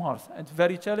reach Mars. It's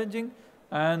very challenging,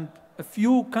 and a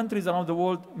few countries around the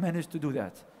world managed to do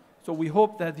that. So we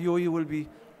hope that the UAE will be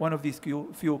one of these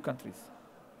few countries.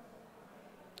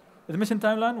 The mission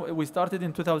timeline, we started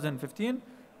in 2015,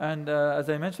 and as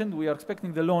I mentioned, we are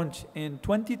expecting the launch in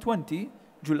 2020,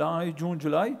 June,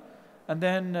 July, and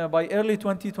then by early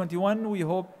 2021, we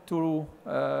hope to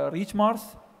reach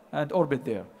Mars and orbit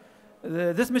there.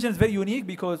 This mission is very unique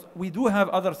because we do have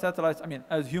other satellites. I mean,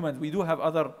 as humans, we do have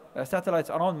other satellites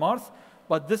around Mars,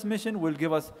 but this mission will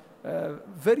give us a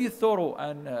very thorough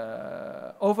and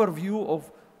overview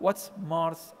of what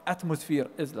Mars' atmosphere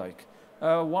is like.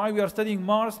 Why we are studying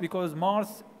Mars? Because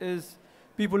Mars is,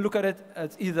 people look at it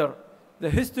as either the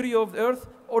history of the Earth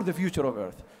or the future of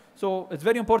Earth. So it's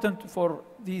very important for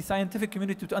the scientific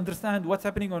community to understand what's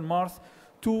happening on Mars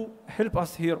to help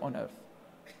us here on Earth.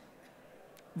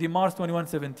 The Mars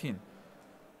 2117.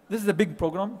 This is a big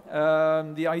program.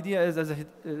 The idea is,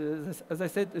 as I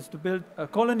said, is to build a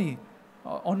colony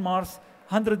on Mars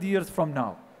 100 years from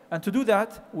now. And to do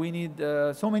that, we need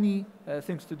so many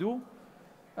things to do,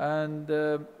 and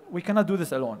we cannot do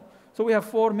this alone. So we have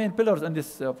 4 main pillars in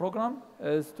this program,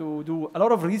 is to do a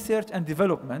lot of research and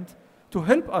development to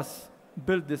help us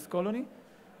build this colony.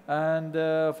 And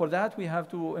for that, we have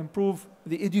to improve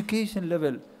the education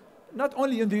level, not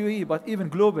only in the UAE, but even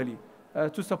globally,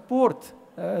 to support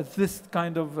this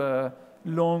kind of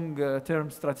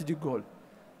long-term strategic goal.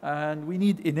 And we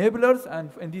need enablers, and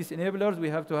in these enablers, we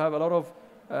have to have a lot of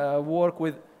work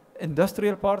with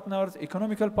industrial partners,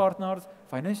 economical partners,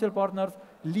 financial partners,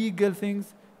 legal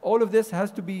things. All of this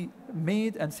has to be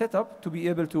made and set up to be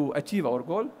able to achieve our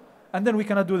goal. And then we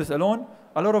cannot do this alone.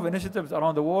 A lot of initiatives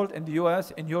around the world, in the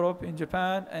US, in Europe, in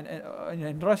Japan, and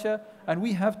in Russia, and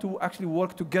we have to actually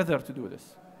work together to do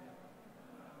this.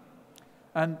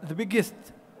 And the biggest,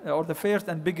 or the first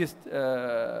and biggest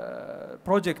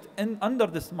project under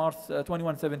this Mars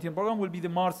 2117 program will be the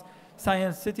Mars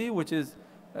Science City, which is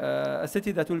a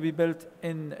city that will be built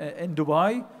in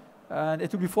Dubai. And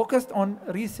it will be focused on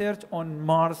research on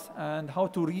Mars and how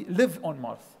to live on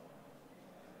Mars.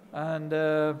 And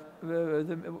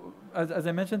as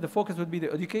I mentioned, the focus would be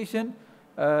the education,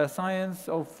 science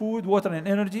of food, water, and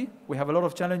energy. We have a lot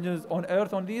of challenges on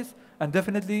Earth on these, and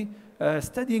definitely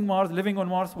studying Mars, living on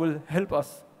Mars will help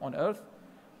us on Earth.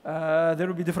 There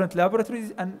will be different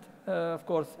laboratories and, of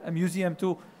course, a museum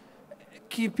to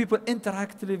keep people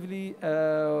interactively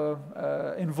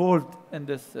involved in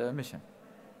this mission.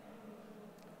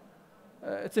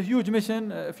 It's a huge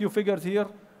mission, a few figures here.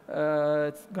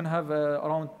 It's going to have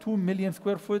around 2 million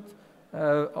square foot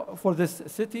for this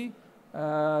city,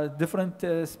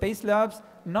 different space labs,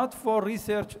 not for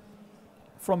research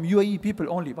from UAE people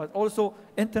only, but also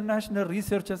international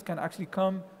researchers can actually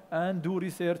come and do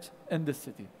research in this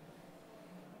city.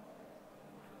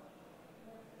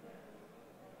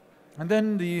 And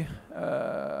then the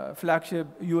flagship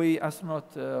UAE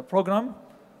astronaut program.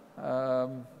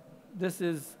 This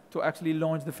is to actually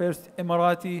launch the first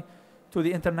Emirati to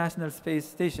the International Space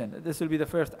Station. This will be the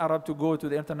first Arab to go to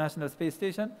the International Space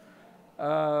Station.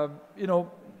 You know,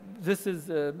 this is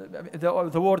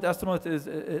the word astronaut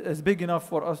is big enough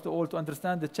for us to all to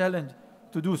understand the challenge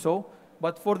to do so.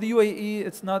 But for the UAE,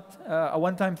 it's not a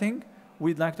one-time thing.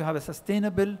 We'd like to have a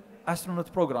sustainable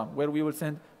astronaut program where we will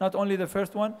send not only the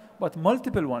first one, but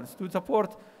multiple ones to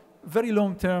support very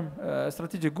long-term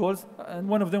strategic goals. And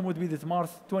one of them would be this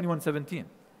Mars 2117.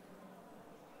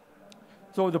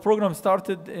 So the program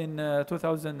started in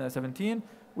 2017.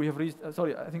 We have reached,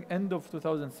 sorry, I think end of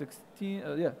 2016,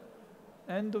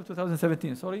 end of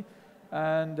 2017, sorry.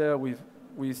 And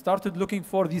we started looking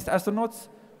for these astronauts.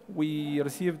 We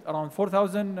received around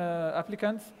 4,000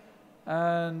 applicants,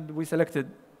 and we selected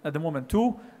at the moment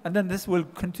 2. And then this will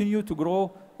continue to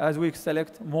grow as we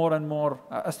select more and more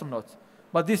astronauts.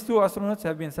 But these 2 astronauts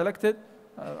have been selected.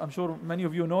 I'm sure many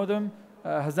of you know them,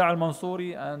 Hazza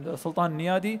al-Mansouri and Sultan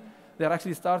Niadi. They're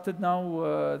actually started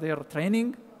now their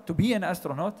training to be an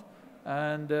astronaut,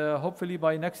 and hopefully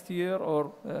by next year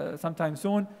or sometime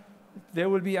soon, they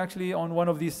will be actually on one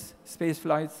of these space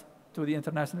flights to the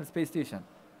International Space Station.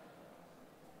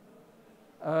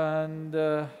 And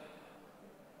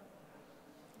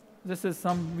this is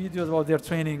some videos about their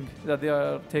training that they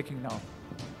are taking now.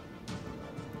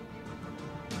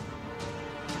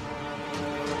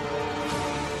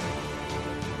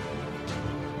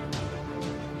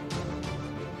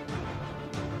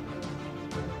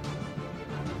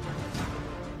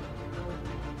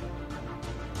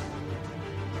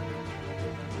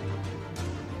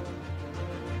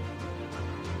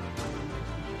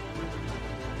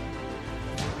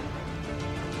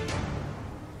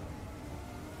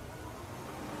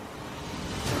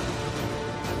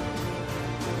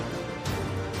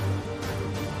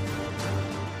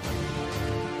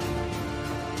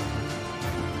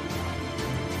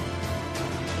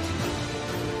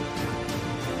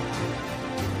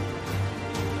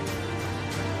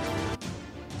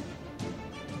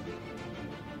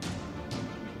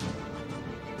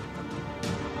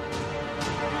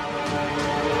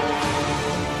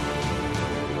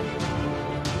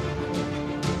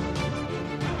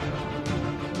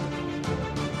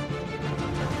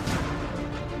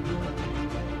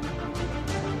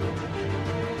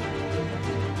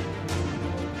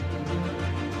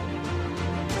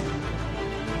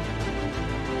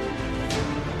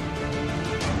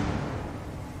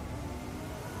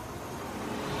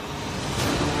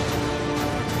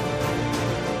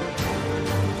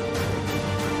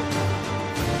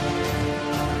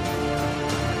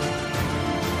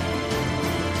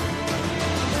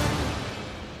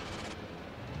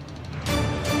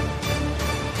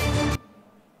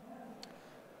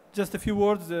 Just a few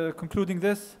words concluding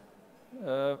this,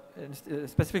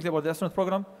 specifically about the astronaut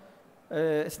program.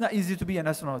 It's not easy to be an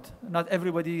astronaut. Not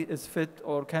everybody is fit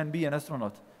or can be an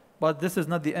astronaut. But this is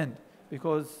not the end,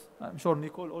 because I'm sure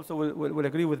Nicole also will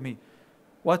agree with me.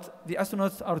 What the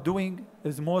astronauts are doing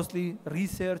is mostly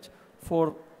research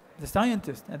for the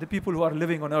scientists and the people who are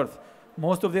living on Earth.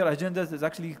 Most of their agendas is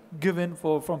actually given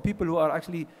from people who are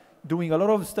actually doing a lot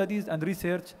of studies and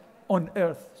research on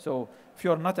Earth. So if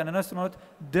you're not an astronaut,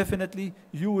 definitely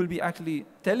you will be actually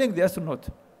telling the astronaut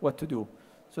what to do.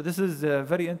 So this is a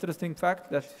very interesting fact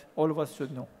that all of us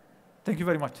should know. Thank you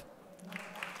very much.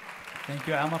 Thank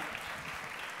you, Amr.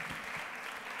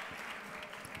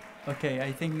 Okay,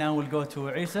 I think now we'll go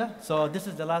to Isa. So this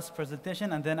is the last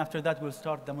presentation, and then after that we'll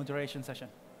start the moderation session.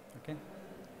 Okay.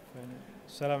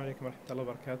 Assalamu alaikum wa rahmatullahi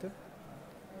wa barakatuh.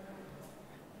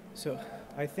 So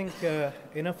I think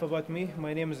enough about me.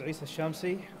 My name is Isa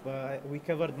Shamsi. We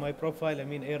covered my profile,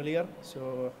 earlier.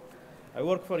 So I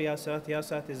work for Yasat.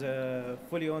 Yasat is a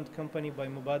fully owned company by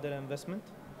Mubadala Investment.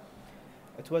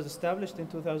 It was established in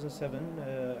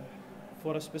 2007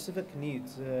 for a specific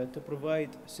needs to provide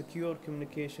secure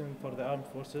communication for the armed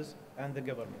forces and the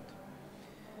government,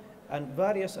 and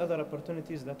various other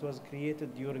opportunities that was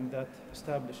created during that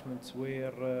establishment,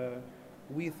 where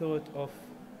we thought of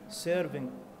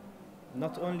serving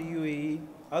not only UAE,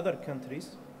 other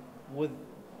countries with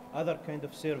other kind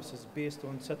of services based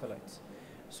on satellites.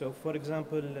 So for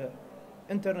example,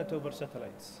 internet over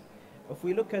satellites. If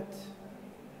we look at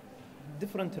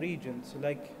different regions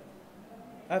like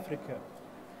Africa,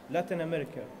 Latin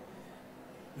America,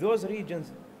 those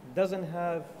regions doesn't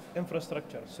have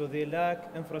infrastructure, so they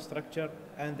lack infrastructure,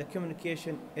 and the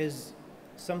communication is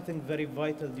something very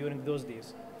vital during those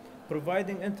days.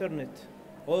 Providing internet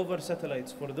over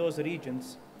satellites for those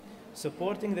regions,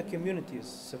 supporting the communities,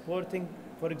 supporting,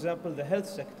 for example, the health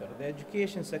sector, the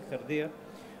education sector there,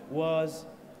 was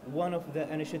one of the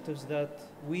initiatives that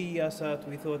we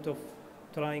thought of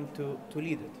trying to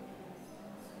lead it.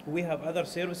 We have other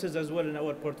services as well in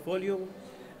our portfolio,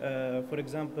 for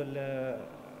example,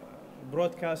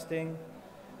 broadcasting,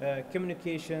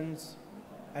 communications,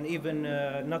 and even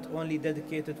not only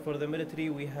dedicated for the military,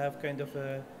 we have kind of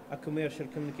a commercial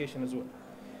communication as well.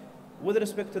 With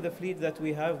respect to the fleet that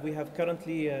we have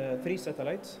currently 3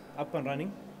 satellites up and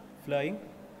running, flying.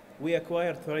 We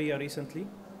acquired Thuraya recently,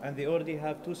 and they already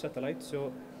have 2 satellites,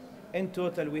 so in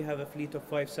total we have a fleet of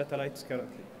 5 satellites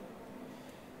currently.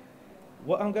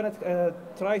 What I'm going to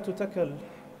try to tackle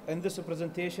in this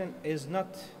presentation is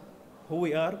not who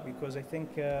we are, because I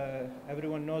think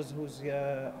everyone knows who's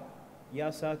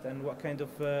Yasat and what kind of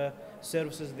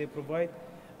services they provide.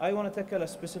 I want to tackle a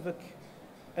specific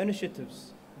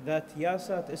initiatives that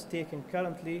Yasat is taking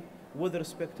currently with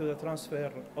respect to the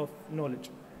transfer of knowledge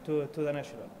to the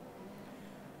national.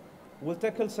 We'll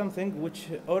tackle something which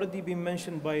already been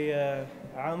mentioned by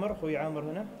Amr,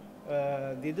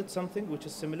 they did something which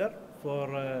is similar for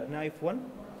Naif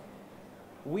 1.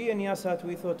 We in Yasat,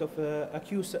 we thought of a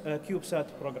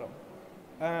CubeSat program,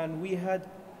 and we had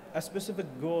a specific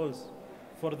goals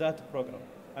for that program,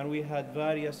 and we had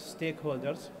various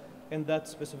stakeholders in that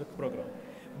specific program.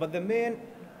 But the main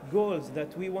goals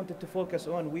that we wanted to focus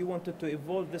on, we wanted to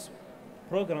evolve this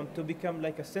program to become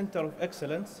like a center of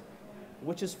excellence,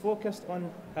 which is focused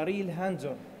on a real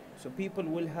hands-on. So people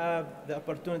will have the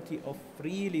opportunity of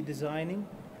really designing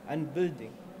and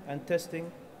building and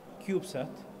testing CubeSat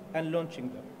and launching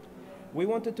them. We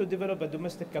wanted to develop a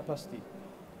domestic capacity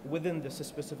within this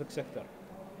specific sector.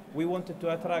 We wanted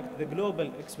to attract the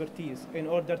global expertise in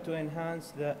order to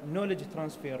enhance the knowledge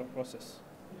transfer process.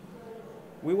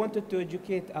 We wanted to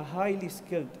educate a highly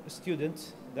skilled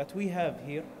students that we have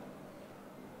here,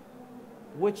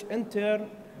 which in turn,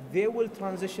 they will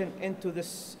transition into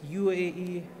this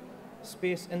UAE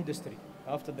space industry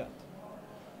after that.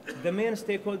 The main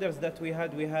stakeholders that we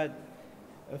had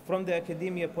from the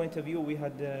academia point of view, we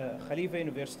had Khalifa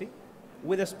University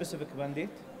with a specific mandate.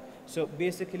 So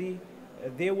basically,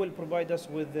 they will provide us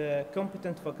with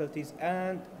competent faculties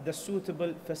and the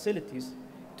suitable facilities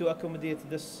to accommodate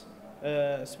this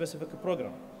specific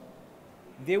program.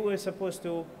 They were supposed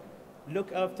to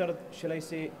look after, shall I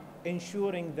say,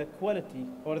 ensuring the quality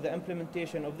or the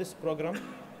implementation of this program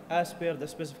as per the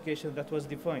specification that was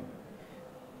defined.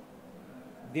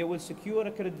 They will secure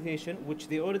accreditation, which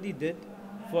they already did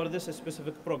for this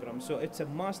specific program. So it's a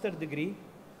master degree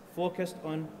focused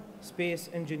on space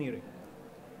engineering.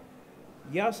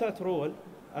 Yasat role,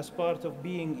 as part of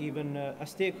being even a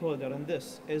stakeholder in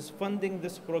this, is funding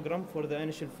this program for the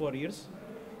initial 4 years,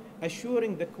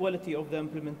 assuring the quality of the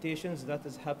implementations that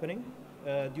is happening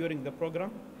during the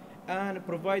program, and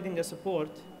providing a support,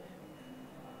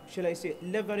 shall I say,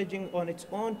 leveraging on its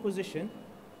own position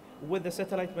with the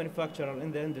satellite manufacturer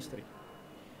in the industry.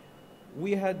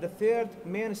 We had the third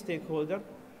main stakeholder,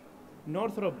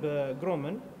 Northrop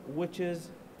Grumman, which is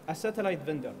a satellite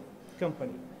vendor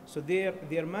company. So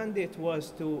their mandate was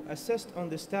to assist on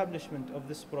the establishment of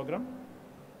this program,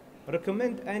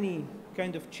 recommend any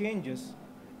kind of changes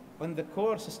on the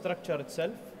course structure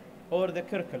itself or the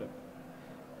curriculum,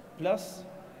 plus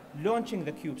launching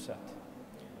the CubeSat.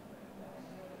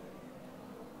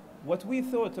 What we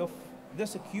thought of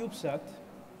this CubeSat,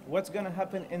 what's going to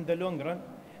happen in the long run,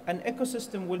 an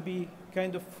ecosystem will be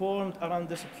kind of formed around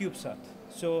this CubeSat.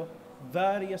 So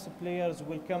various players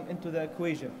will come into the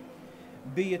equation,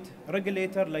 be it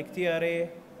regulator like TRA,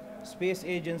 space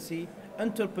agency,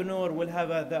 entrepreneur will have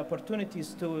the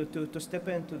opportunities to step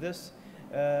into this.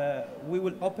 We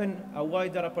will open a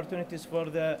wider opportunities for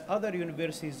the other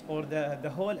universities or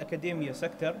the whole academia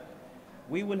sector.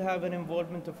 We will have an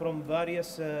involvement from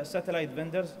various satellite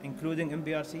vendors, including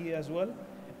MBRC as well,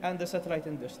 and the satellite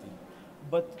industry.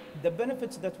 But the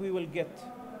benefits that we will get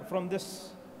from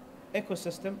this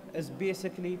ecosystem is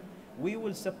basically we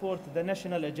will support the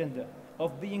national agenda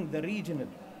of being the regional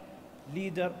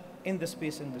leader in the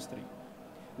space industry.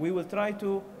 We will try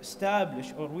to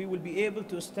establish, or we will be able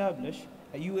to establish,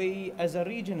 a UAE as a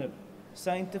regional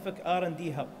scientific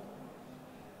R&D hub.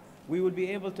 We will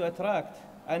be able to attract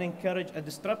and encourage a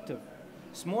disruptive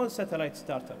small satellite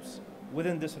startups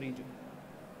within this region.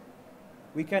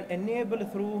 We can enable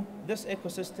through this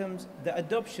ecosystems the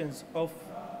adoptions of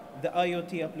the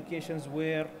IoT applications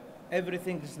where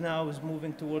everything is now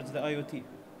moving towards the IoT.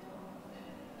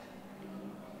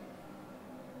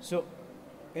 So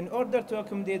in order to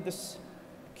accommodate this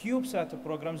CubeSat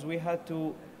programs, we had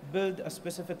to build a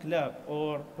specific lab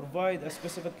or provide a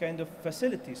specific kind of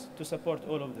facilities to support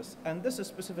all of this. And this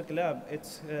specific lab,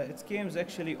 it came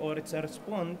actually, or it's a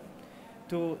response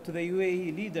to the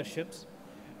UAE leaderships,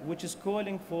 which is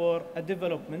calling for a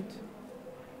development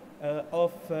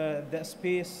of the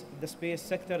space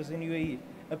sectors in UAE,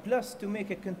 plus to make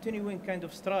a continuing kind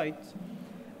of stride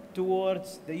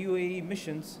towards the UAE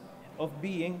missions of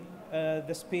being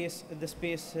the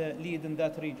space lead in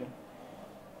that region.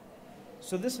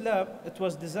 So this lab, it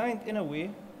was designed in a way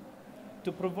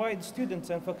to provide students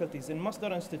and faculties in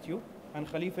Masdar Institute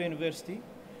and Khalifa University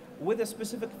with a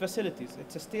specific facilities.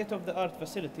 It's a state-of-the-art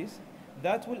facilities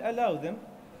that will allow them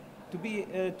to be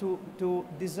to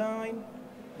design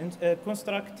and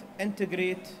construct,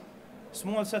 integrate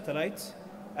small satellites,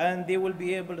 and they will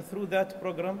be able through that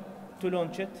program to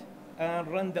launch it and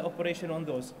run the operation on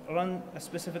those, run a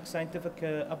specific scientific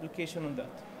application on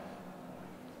that.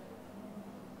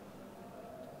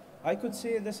 I could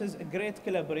say this is a great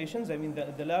collaborations. I mean,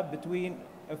 the lab between,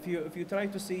 if you try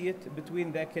to see it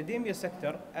between the academia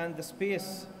sector and the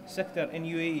space sector in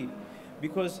UAE,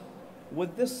 because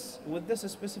with this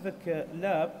specific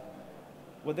lab,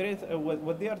 what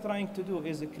they are trying to do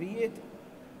is create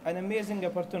an amazing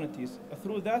opportunities.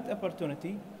 Through that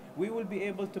opportunity, we will be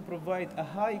able to provide a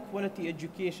high quality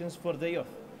educations for the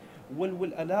youth,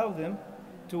 will allow them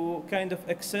to kind of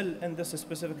excel in this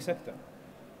specific sector.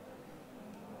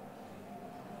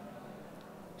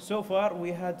 So far,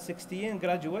 we had 16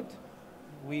 graduates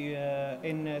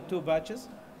in 2 batches.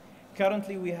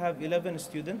 Currently, we have 11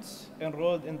 students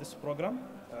enrolled in this program.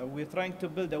 We're trying to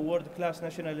build a world-class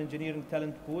national engineering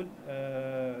talent pool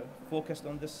focused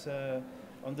on this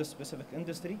specific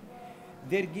industry.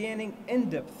 They're gaining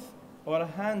in-depth or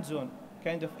hands-on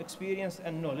kind of experience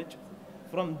and knowledge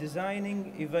from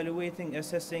designing, evaluating,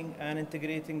 assessing, and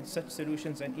integrating such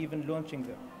solutions and even launching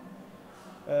them.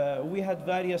 We had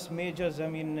various majors, I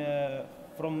mean,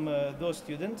 from those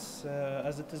students,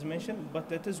 as it is mentioned,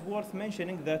 but it is worth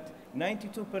mentioning that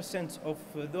 92% of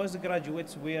those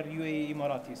graduates were UAE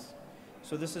Emiratis.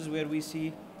 So this is where we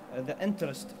see the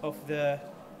interest of the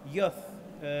youth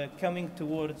coming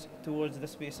towards the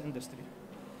space industry.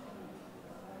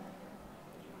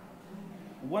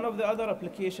 One of the other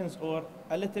applications, or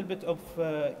a little bit of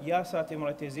YASAT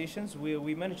Emiratizations,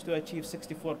 we managed to achieve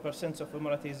 64% of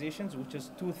Emiratizations, which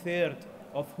is 2/3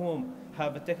 of whom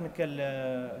have a technical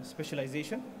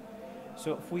specialization.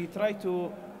 So if we try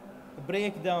to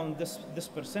break down this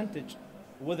percentage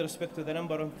with respect to the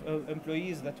number of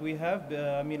employees that we have,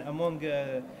 I mean, among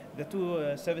the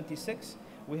 276,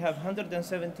 we have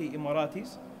 170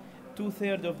 Emiratis.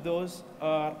 2/3 of those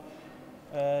are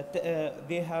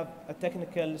they have a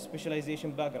technical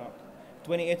specialization background.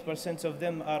 28% of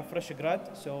them are fresh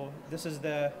grad, so this is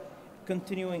the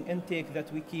continuing intake that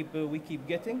we keep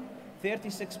getting.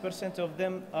 36% of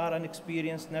them are an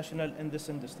experienced national in this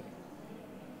industry.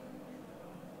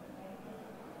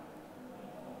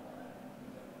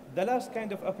 The last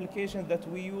kind of application that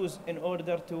we use in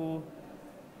order to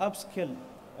upskill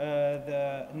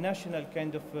the national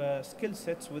kind of skill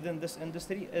sets within this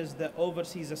industry is the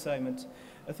overseas assignments.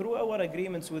 Through our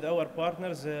agreements with our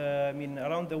partners, I mean,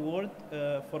 around the world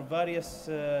for various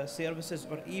services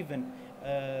or even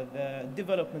the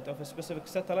development of a specific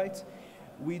satellites,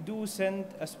 we do send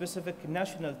a specific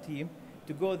national team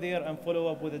to go there and follow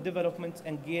up with the development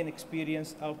and gain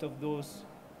experience out of those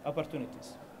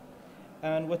opportunities.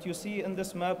 And what you see in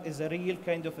this map is a real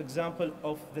kind of example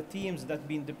of the teams that have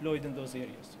been deployed in those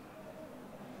areas.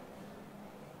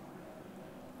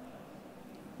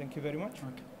 Thank you very much.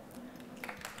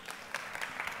 Okay.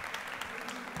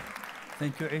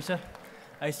 Thank you, Isa.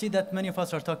 I see that many of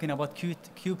us are talking about cute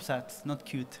CubeSats, not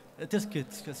cute. It is cute,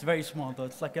 it's very small though.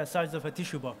 It's like the size of a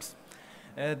tissue box.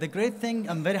 The great thing,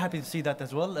 I'm very happy to see that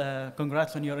as well.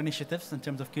 Congrats on your initiatives in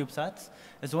terms of CubeSats.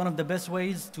 It's one of the best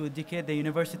ways to educate the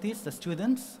universities, the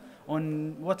students,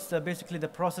 on what's basically the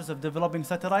process of developing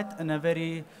satellite in a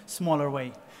very smaller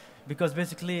way. Because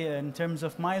basically, in terms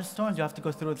of milestones, you have to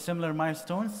go through similar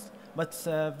milestones, but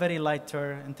very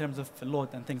lighter in terms of load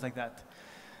and things like that.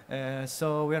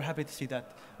 So we're happy to see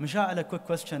that. Mishal, a quick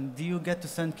question. Do you get to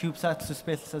send CubeSats to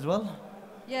space as well?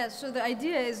 Yeah, so the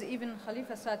idea is even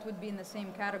KhalifaSat would be in the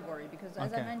same category because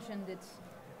as I Okay. mentioned, it's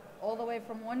all the way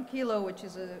from 1 kilo, which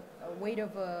is a weight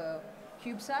of a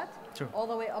CubeSat, Sure. all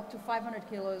the way up to 500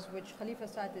 kilos, which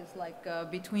KhalifaSat is like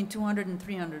between 200 and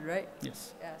 300, right?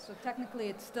 Yes. Yeah, so technically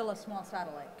it's still a small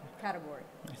satellite category.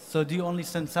 So do you only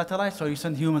send satellites or you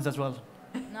send humans as well?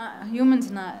 Not humans,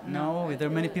 not. No, there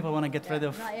are many people want to get rid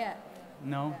of. Not yet.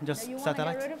 No, just You want to get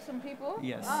satellites? rid of some people?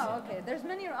 Yes. Oh, okay. There's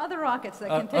many other rockets that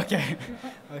can take. Okay.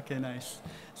 Okay, nice.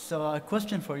 So a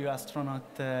question for you, astronaut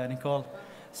Nicole.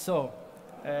 So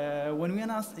when we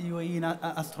announced the UAE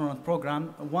astronaut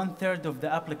program, 1/3 of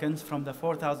the applicants from the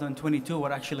 4,022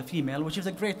 were actually female, which is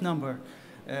a great number.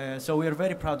 So we are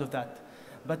very proud of that.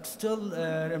 But still,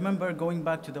 remember going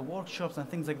back to the workshops and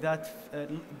things like that,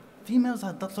 females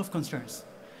had lots of concerns.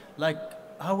 Like,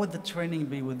 how would the training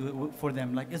be for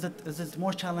them? Like, is it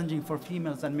more challenging for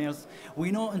females than males?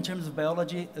 We know in terms of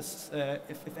biology,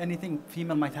 if anything,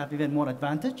 female might have even more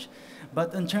advantage.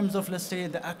 But in terms of, let's say,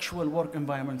 the actual work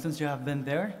environment, since you have been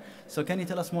there, so can you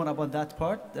tell us more about that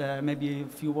part? Maybe a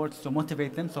few words to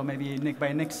motivate them, so maybe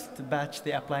by next batch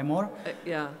they apply more?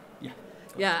 Yeah. Yeah.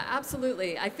 Yeah,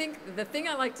 absolutely. I think the thing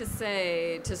I like to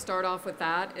say to start off with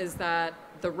that is that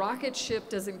the rocket ship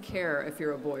doesn't care if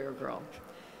you're a boy or girl.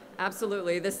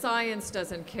 Absolutely. The science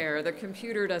doesn't care. The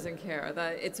computer doesn't care.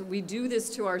 We do this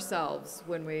to ourselves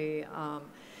when we,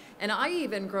 and I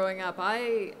even growing up,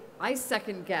 I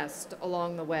second guessed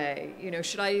along the way, you know,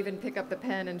 should I even pick up the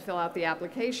pen and fill out the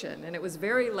application? And it was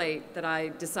very late that I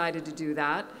decided to do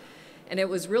that. And it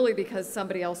was really because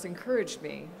somebody else encouraged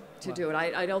me to do it.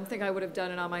 I don't think I would have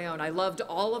done it on my own. I loved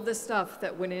all of the stuff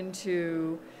that went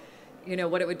into, you know,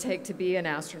 what it would take to be an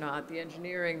astronaut, the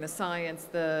engineering, the science,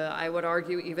 I would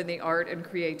argue even the art and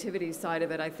creativity side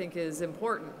of it I think is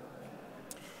important.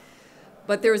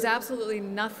 But there's absolutely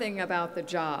nothing about the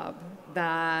job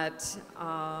that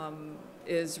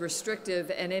is restrictive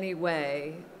in any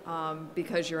way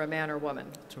because you're a man or woman.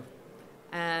 Sure.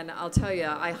 And I'll tell you,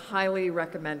 I highly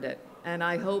recommend it. And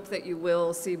I hope that you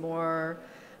will see more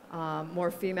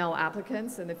female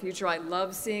applicants in the future. I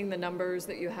love seeing the numbers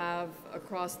that you have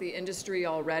across the industry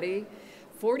already.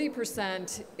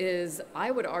 40% is,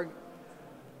 I would argue,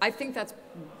 I think that's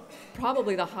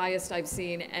probably the highest I've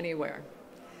seen anywhere.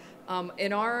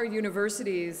 In our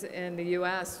universities in the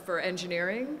US for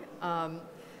engineering,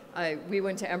 we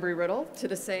went to Embry-Riddle,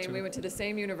 we went to the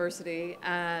same university,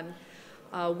 and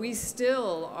we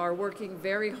still are working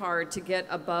very hard to get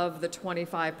above the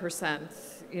 25%,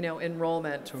 you know,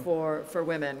 enrollment for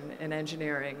women in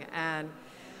engineering. And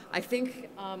I think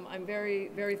I'm very,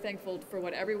 very thankful for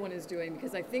what everyone is doing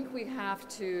because I think we have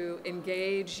to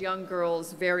engage young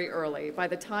girls very early. By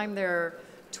the time they're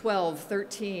 12,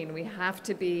 13, we have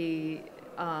to be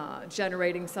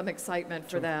generating some excitement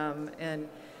for them. And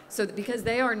so because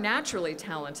they are naturally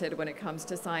talented when it comes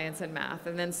to science and math,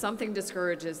 and then something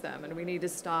discourages them, and we need to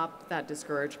stop that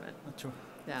discouragement. True.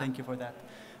 Yeah. Thank you for that.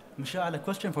 Mishal, a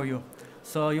question for you.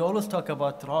 So you always talk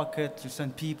about rockets, you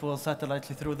send people, satellites,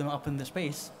 you throw them up in the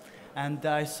space. And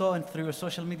I saw through your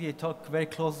social media you talk very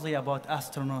closely about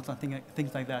astronauts and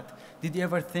things like that. Did you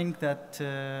ever think that,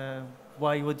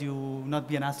 why would you not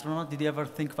be an astronaut? Did you ever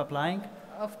think of applying?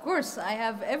 Of course, I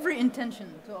have every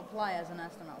intention to apply as an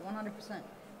astronaut, 100%.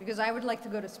 Because I would like to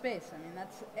go to space. I mean,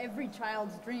 that's every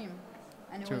child's dream.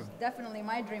 And it was definitely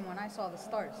my dream when I saw the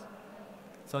stars.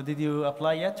 So did you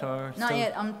apply yet or Not still?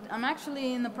 yet. I'm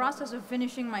actually in the process of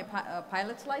finishing my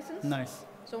pilot's license. Nice.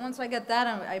 So once I get that,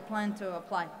 I plan to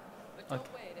apply. But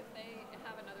don't wait. If they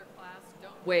have another class,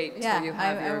 don't wait till you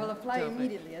have I will apply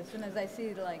immediately as soon as I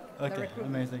see the recruitment.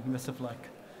 Amazing. Best of luck.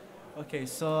 Okay,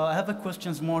 so I have a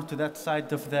questions more to that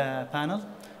side of the panel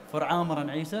for Amr and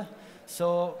Isa.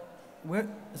 So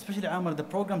especially Amr, the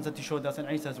programs that you showed us and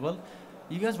Isa as well,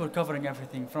 you guys were covering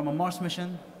everything from a Mars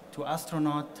mission to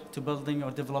astronaut to building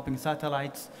or developing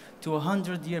satellites to a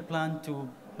 100-year plan to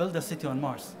build a city on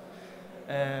Mars.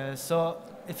 So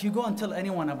if you go and tell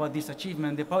anyone about this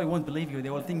achievement, they probably won't believe you. They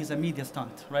will think it's a media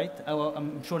stunt, right?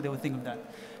 I'm sure they will think of that.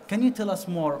 Can you tell us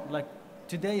more? Like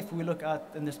today, if we look at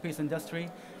in the space industry,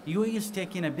 UAE is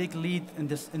taking a big lead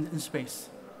in space.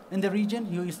 In the region,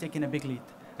 UAE is taking a big lead.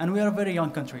 And we are a very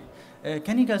young country.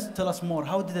 Can you guys tell us more?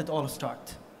 How did it all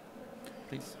start?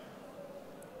 Please.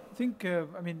 I think,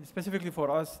 I mean, specifically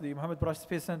for us, the Mohammed bin Rashid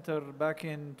Space Center back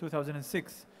in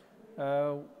 2006,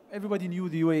 everybody knew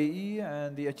the UAE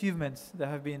and the achievements that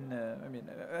have been,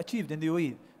 achieved in the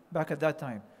UAE back at that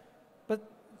time. But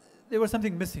there was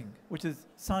something missing, which is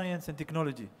science and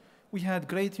technology. We had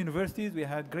great universities, we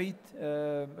had great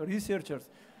researchers,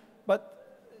 but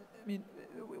I mean,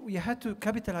 we had to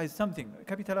capitalize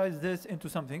this into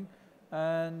something,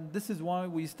 and this is why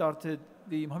we started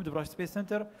the Mohammed bin Rashid Space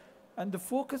Center. And the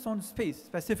focus on space,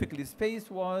 specifically,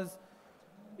 space was,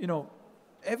 you know,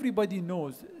 everybody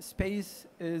knows space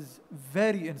is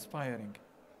very inspiring.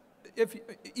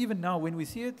 Even now, when we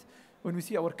see it, when we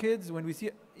see our kids, when we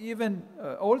see even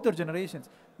older generations,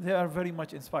 they are very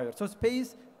much inspired. So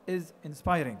space is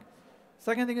inspiring.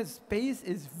 Second thing is space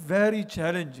is very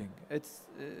challenging. It's,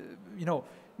 you know,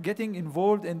 getting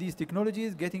involved in these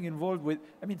technologies, getting involved with,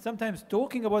 I mean, sometimes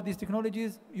talking about these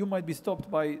technologies, you might be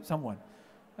stopped by someone.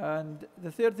 And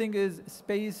the third thing is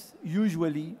space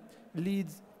usually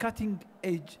leads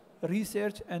cutting-edge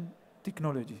research and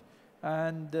technology.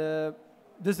 And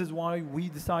this is why we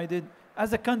decided,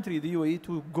 as a country, the UAE,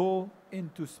 to go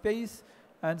into space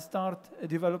and start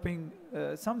developing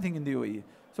something in the UAE.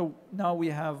 So now we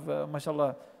have,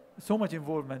 mashallah, so much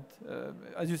involvement.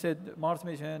 As you said, Mars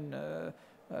mission,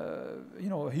 you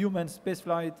know, human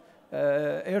spaceflight,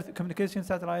 Earth communication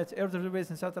satellites, Earth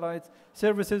observation satellites,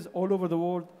 services all over the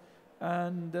world.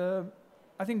 And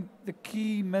I think the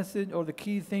key message or the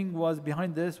key thing was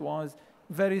behind this was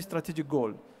very strategic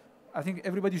goal. I think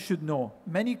everybody should know.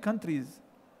 Many countries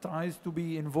tries to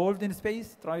be involved in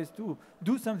space, tries to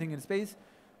do something in space,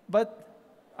 but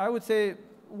I would say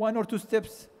 1 or 2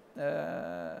 steps,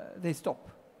 they stop.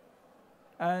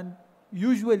 And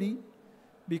usually,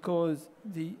 because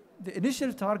the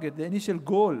initial target, the initial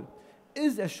goal,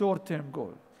 is a short-term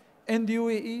goal. In the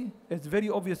UAE, it's very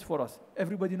obvious for us.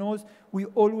 Everybody knows we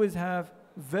always have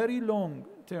very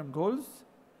long-term goals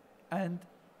and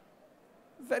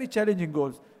very challenging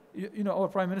goals. You know, our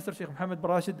Prime Minister, Sheikh Mohammed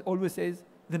bin Rashid, always says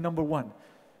the number one.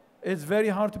 It's very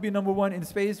hard to be number one in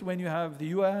space when you have the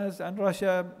US and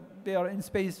Russia. They are in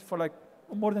space for like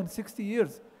more than 60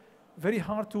 years. Very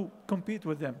hard to compete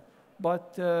with them.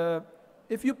 But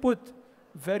if you put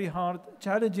very hard,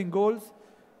 challenging goals,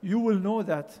 you will know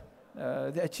that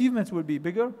the achievements will be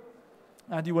bigger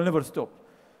and you will never stop.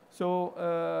 So,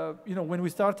 you know, when we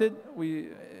started,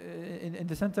 in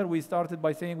the center, we started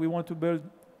by saying we want to build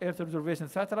Earth observation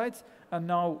satellites. And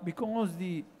now, because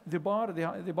the bar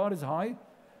is high,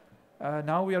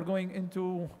 now we are going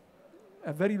into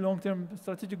a very long-term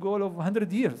strategic goal of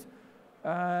 100 years.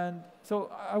 And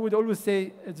so I would always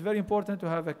say it's very important to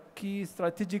have a key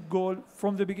strategic goal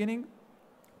from the beginning,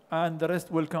 and the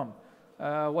rest will come.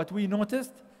 What we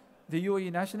noticed, the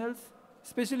UAE nationals,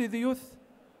 especially the youth,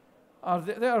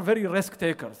 they are very risk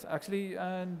takers, actually,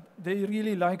 and they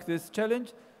really like this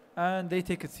challenge, and they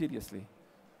take it seriously.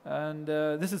 And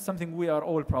this is something we are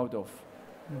all proud of.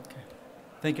 Okay.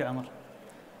 Thank you, Amr.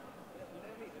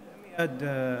 Let me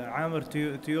add, Amr,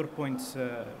 to your points.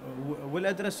 We'll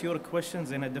address your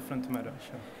questions in a different manner.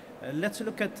 Sure. Let's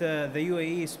look at the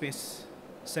UAE space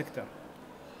sector.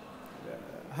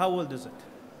 How old is it?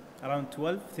 Around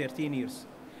 12, 13 years.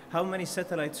 How many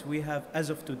satellites we have as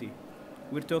of today?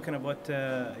 We're talking about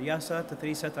YASAT,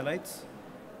 3 satellites,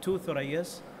 2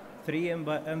 Thurayas, 3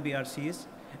 MBRCs,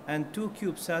 and 2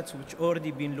 CubeSats which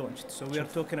already been launched. So we are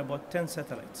talking about 10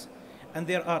 satellites. And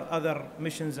there are other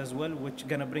missions as well which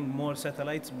gonna bring more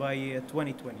satellites by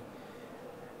 2020.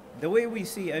 The way we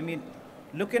see, I mean,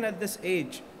 looking at this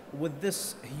age with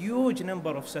this huge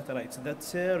number of satellites that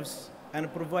serves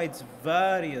and provides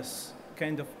various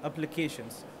kind of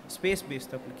applications,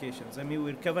 space-based applications. I mean,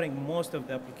 we're covering most of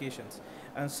the applications,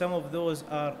 and some of those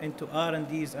are into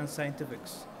R&Ds and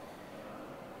scientifics.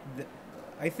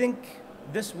 I think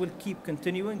this will keep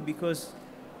continuing because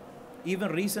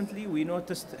even recently we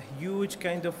noticed huge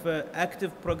kind of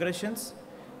active progressions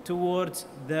towards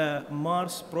the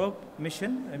Mars probe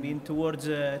mission, I mean, towards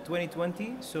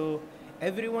 2020. So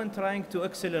everyone trying to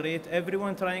accelerate,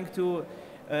 everyone trying to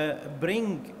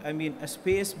bring, I mean, a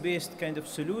space-based kind of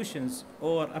solutions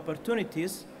or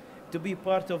opportunities to be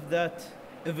part of that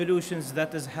evolutions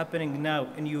that is happening now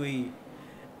in UAE.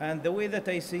 And the way that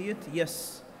I see it,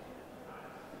 yes,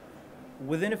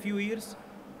 within a few years,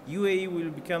 UAE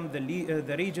will become the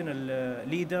regional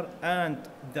leader and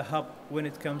the hub when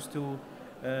it comes to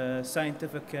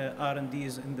scientific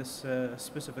R&Ds in this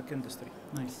specific industry.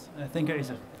 Nice. Thank you,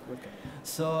 Isa. Welcome.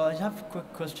 So I have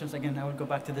quick questions. Again, I will go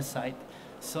back to this side.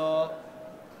 So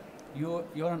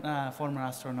you're a former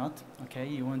astronaut, okay?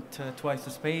 You went twice to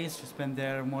space. You spent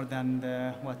there more than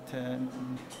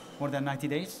more than 90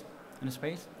 days in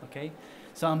space, okay?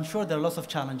 So I'm sure there are lots of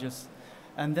challenges.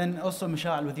 And then also,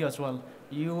 Mishal, with you as well.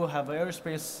 You have an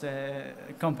aerospace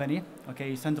company,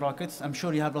 okay? You send rockets. I'm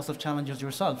sure you have lots of challenges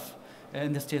yourself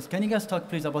in this case. Can you guys talk,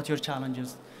 please, about your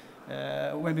challenges?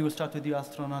 Maybe we'll start with you,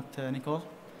 astronaut Nicole.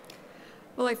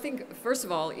 Well, I think, first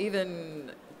of all,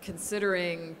 even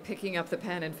considering picking up the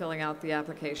pen and filling out the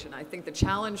application, I think the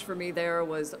challenge for me there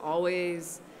was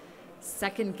always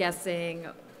second guessing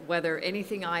whether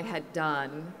anything I had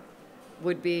done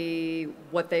would be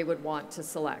what they would want to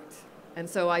select. And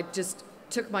so I just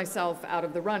took myself out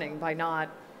of the running by not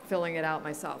filling it out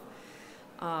myself.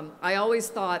 I always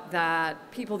thought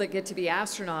that people that get to be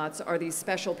astronauts are these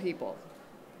special people.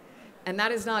 And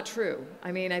that is not true.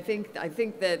 I mean, I think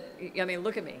that, I mean,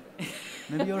 look at me.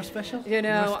 Maybe you're special? You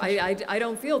know, I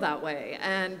don't feel that way.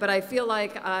 But I feel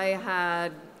like I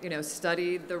had, you know,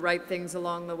 studied the right things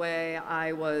along the way.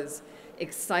 I was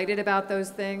excited about those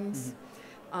things.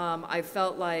 Mm-hmm. I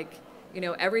felt like, you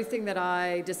know, everything that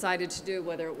I decided to do,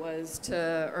 whether it was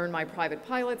to earn my private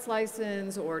pilot's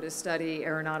license or to study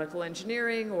aeronautical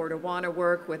engineering or to want to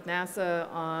work with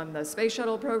NASA on the space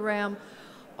shuttle program,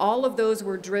 all of those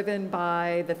were driven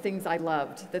by the things I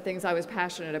loved, the things I was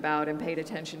passionate about and paid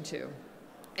attention to.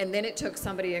 And then it took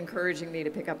somebody encouraging me to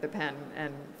pick up the pen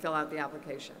and fill out the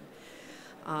application.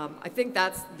 I think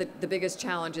that's the biggest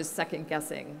challenge, is second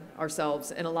guessing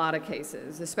ourselves in a lot of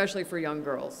cases, especially for young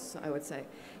girls, I would say.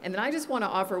 And then I just want to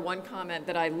offer one comment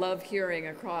that I love hearing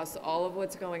across all of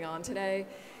what's going on today.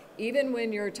 Even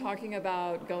when you're talking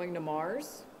about going to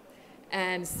Mars,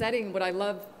 and setting, what I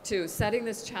love too, setting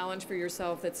this challenge for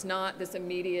yourself that's not this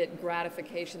immediate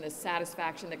gratification, this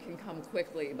satisfaction that can come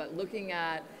quickly, but looking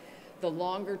at the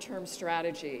longer term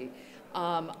strategy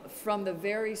from the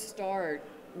very start,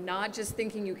 not just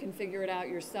thinking you can figure it out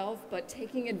yourself, but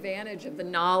taking advantage of the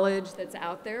knowledge that's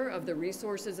out there, of the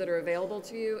resources that are available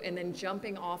to you, and then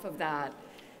jumping off of that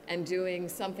and doing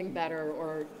something better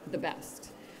or the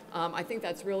best. I think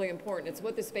that's really important. It's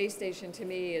what the space station to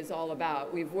me is all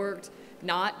about. We've worked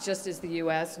not just as the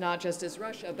US, not just as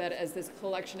Russia, but as this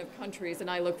collection of countries, and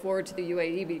I look forward to the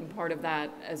UAE being part of that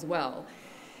as well.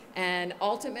 And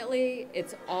ultimately,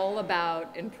 it's all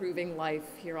about improving life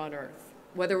here on Earth.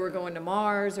 Whether we're going to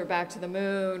Mars or back to the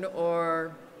moon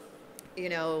or, you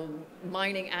know,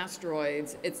 mining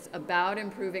asteroids, it's about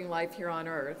improving life here on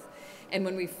Earth. And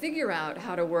when we figure out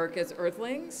how to work as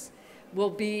Earthlings,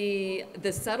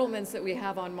 the settlements that we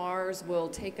have on Mars will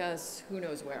take us who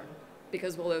knows where,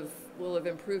 because we'll have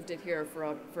improved it here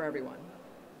for everyone.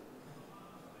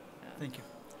 Yeah. Thank you.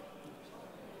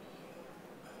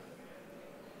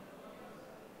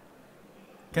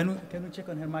 Can we check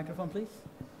on her microphone, please?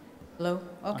 Hello?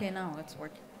 Okay, now it's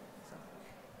working. So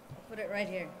I'll put it right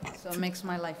here, so it makes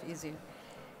my life easier.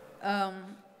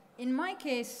 In my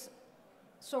case,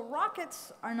 so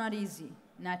rockets are not easy,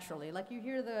 naturally. Like you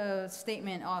hear the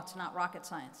statement, oh, it's not rocket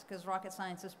science, because rocket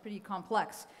science is pretty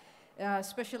complex,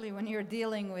 especially when you're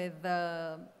dealing with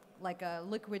like a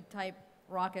liquid type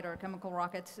rocket or chemical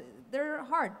rockets. They're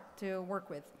hard to work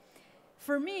with.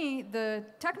 For me, the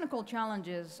technical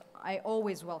challenges I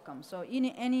always welcome. So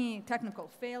any technical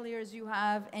failures you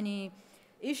have, any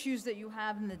issues that you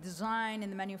have in the design,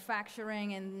 in the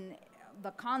manufacturing, and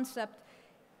the concept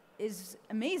is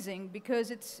amazing,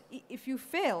 because if you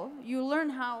fail, you learn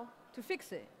how to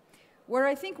fix it. Where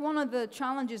I think one of the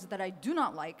challenges that I do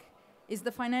not like is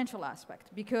the financial aspect,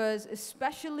 because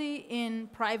especially in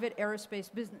private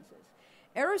aerospace businesses,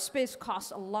 aerospace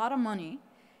costs a lot of money,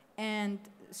 and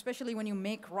especially when you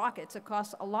make rockets, it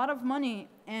costs a lot of money.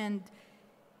 And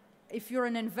if you're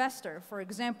an investor, for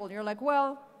example, you're like,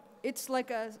 well, it's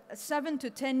like a 7 to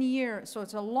 10 year, so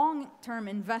it's a long-term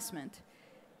investment.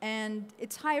 And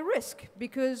it's high risk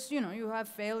because, you know, you have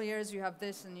failures, you have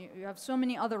this, and you have so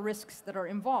many other risks that are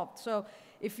involved. So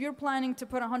if you're planning to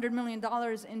put $100 million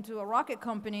into a rocket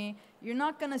company, you're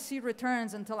not going to see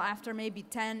returns until after maybe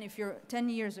 10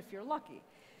 years if you're lucky.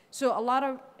 So a lot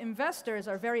of investors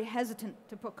are very hesitant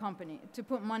to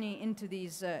put money into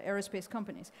these aerospace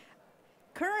companies.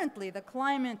 Currently, the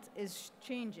climate is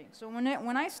changing. So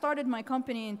when I started my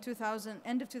company in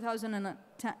end of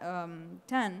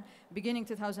 2010, beginning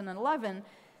 2011,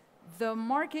 the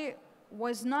market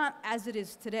was not as it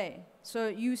is today. So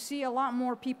you see a lot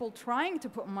more people trying to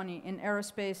put money in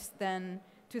aerospace than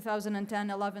 2010,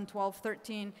 11, 12,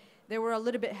 13, they were a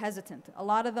little bit hesitant. A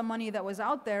lot of the money that was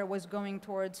out there was going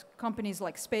towards companies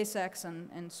like SpaceX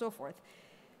and so forth.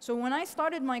 So when I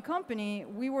started my company,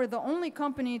 we were the only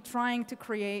company trying to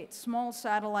create small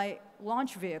satellite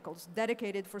launch vehicles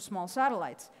dedicated for small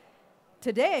satellites.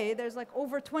 Today, there's like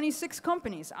over 26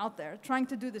 companies out there trying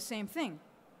to do the same thing.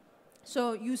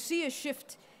 So you see a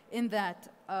shift in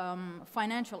that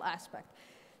financial aspect.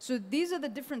 So these are the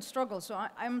different struggles. So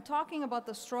I'm talking about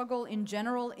the struggle in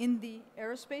general in the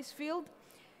aerospace field.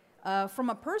 From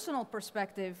a personal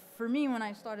perspective, for me, when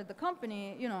I started the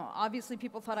company, you know, obviously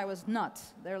people thought I was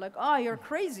nuts. They're like, oh, you're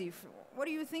crazy. What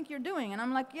do you think you're doing? And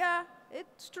I'm like, yeah,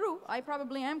 it's true. I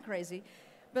probably am crazy.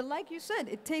 But like you said,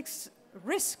 it takes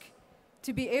risk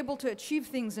to be able to achieve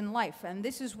things in life. And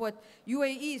this is what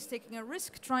UAE is taking a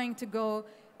risk trying to go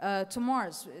to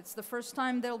Mars. It's the first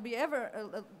time there'll be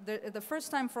ever, the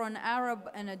first time for an Arab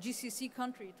and a GCC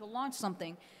country to launch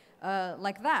something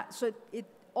like that. So it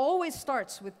always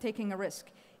starts with taking a risk.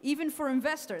 Even for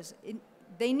investors,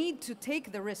 they need to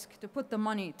take the risk to put the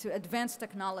money to advance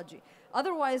technology.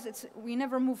 Otherwise, we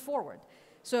never move forward.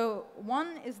 So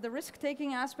one is the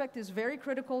risk-taking aspect is very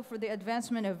critical for the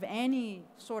advancement of any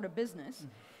sort of business.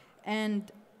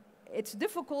 And it's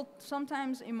difficult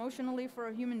sometimes emotionally for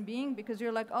a human being because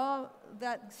you're like, oh,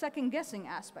 that second-guessing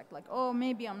aspect, like, oh,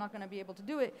 maybe I'm not going to be able to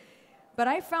do it. But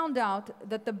I found out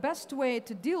that the best way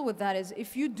to deal with that is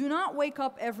if you do not wake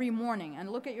up every morning and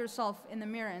look at yourself in the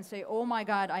mirror and say, oh my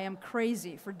God, I am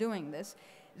crazy for doing this,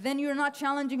 then you're not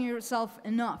challenging yourself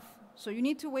enough. So you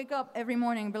need to wake up every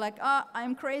morning and be like,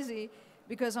 I'm crazy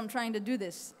because I'm trying to do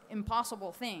this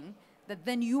impossible thing that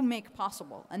then you make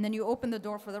possible. And then you open the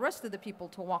door for the rest of the people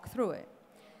to walk through it.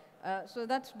 So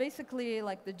that's basically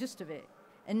like the gist of it.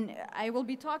 And I will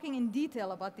be talking in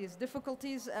detail about these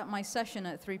difficulties at my session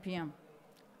at 3 p.m.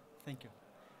 Thank you.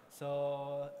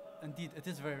 So indeed, it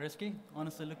is very risky.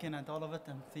 Honestly, looking at all of it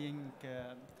and seeing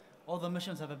all the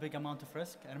missions have a big amount of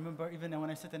risk. I remember even when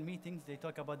I sit in meetings, they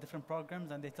talk about different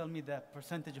programs and they tell me the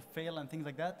percentage of fail and things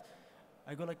like that.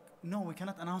 I go like, no, we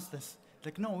cannot announce this.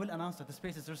 Like, no, we'll announce that the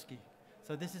space is risky.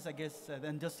 So this is, I guess, the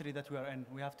industry that we are in.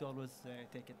 We have to always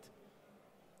take it.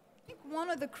 I think one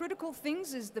of the critical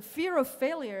things is the fear of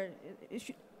failure.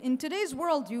 In today's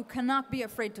world, you cannot be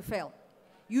afraid to fail.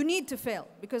 You need to fail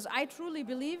because I truly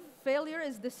believe failure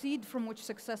is the seed from which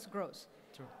success grows.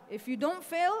 True. If you don't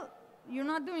fail, you're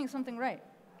not doing something right.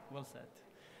 Well said.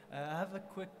 I have a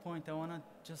quick point. I want to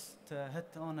just hit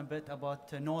on a bit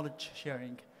about knowledge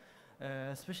sharing,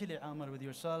 especially Amr with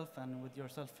yourself and with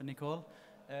yourself, Nicole.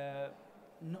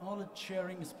 Knowledge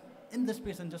sharing in the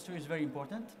space industry is very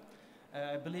important.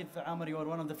 I believe, Amr, you are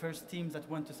one of the first teams that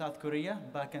went to South Korea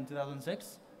back in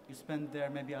 2006. You spent there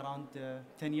maybe around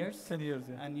 10 years. 10 years,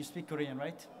 yeah. And you speak Korean,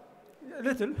 right? A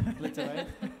little. Little, right?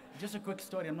 Just a quick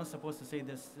story, I'm not supposed to say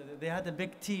this. They had a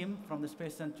big team from the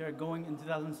Space Center going in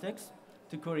 2006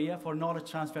 to Korea for knowledge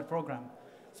transfer program.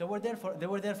 So they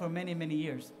were there for many, many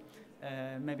years,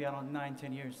 maybe around 9,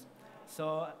 10 years.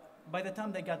 So by the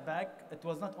time they got back, it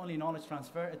was not only knowledge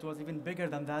transfer, it was even bigger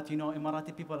than that. You know,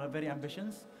 Emirati people are very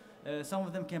ambitious. Some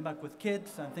of them came back with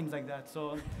kids and things like that.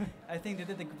 So I think they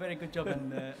did a very good job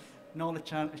in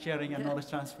knowledge sharing and knowledge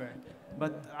transfer.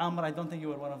 But Amr, I don't think you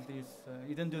were one of these.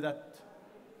 You didn't do that.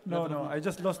 No, I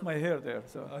just lost my hair there.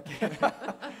 So. Okay.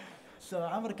 So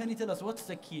Amr, can you tell us what's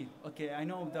the key? Okay, I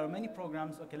know there are many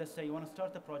programs. Okay, let's say you want to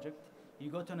start a project.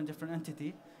 You go to a different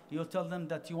entity. You'll tell them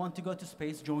that you want to go to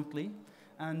space jointly.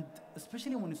 And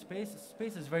especially when space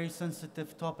is a very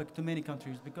sensitive topic to many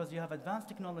countries because you have advanced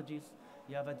technologies,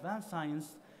 you have advanced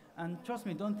science, and trust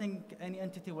me, don't think any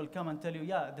entity will come and tell you,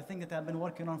 yeah, the thing that I've been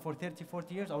working on for 30,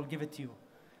 40 years, I will give it to you.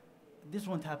 This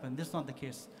won't happen. This is not the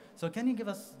case. So can you give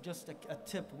us just a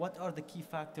tip? What are the key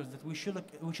factors that we should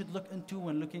look into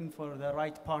when looking for the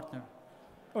right partner?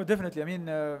 Oh, definitely. I mean,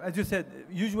 as you said,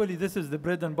 usually this is the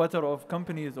bread and butter of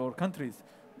companies or countries.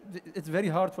 It's very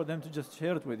hard for them to just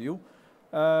share it with you.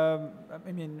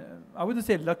 I mean, I wouldn't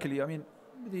say luckily. I mean,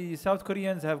 the South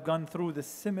Koreans have gone through the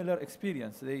similar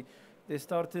experience. They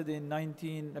started in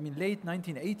late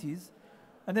 1980s,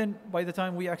 and then by the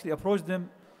time we actually approached them,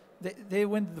 they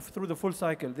went through the full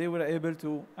cycle. They were able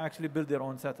to actually build their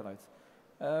own satellites.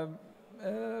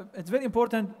 It's very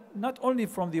important, not only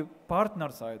from the partner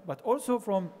side, but also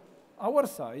from our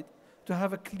side, to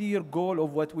have a clear goal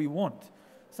of what we want.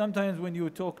 Sometimes when you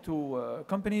talk to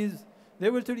companies, they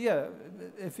will tell you, yeah,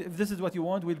 if this is what you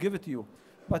want, we'll give it to you.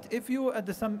 But if you, at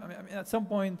some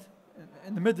point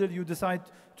in the middle, you decide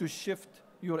to shift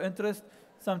your interest,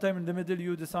 sometime in the middle,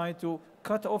 you decide to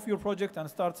cut off your project and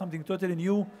start something totally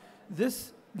new,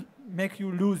 this makes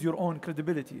you lose your own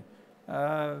credibility.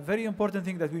 Very important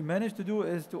thing that we managed to do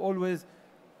is to always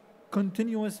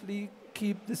continuously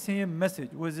keep the same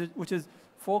message, which is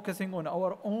focusing on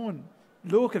our own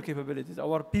local capabilities,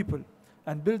 our people,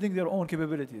 and building their own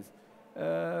capabilities.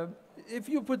 If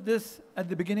you put this at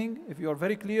the beginning, if you are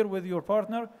very clear with your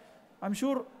partner, I'm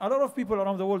sure a lot of people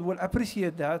around the world will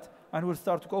appreciate that and will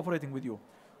start cooperating with you.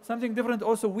 Something different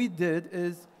also we did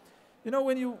is, you know,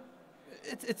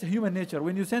 it's human nature.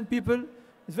 When you send people,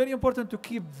 it's very important to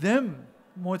keep them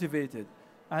motivated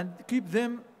and keep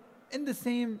them in the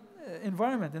same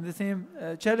environment, in the same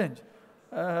challenge.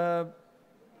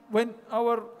 When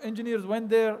our engineers went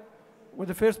there with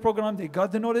the first program, they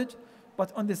got the knowledge,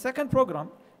 but on the second program,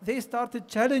 they started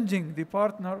challenging the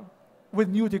partner with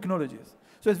new technologies.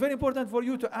 So it's very important for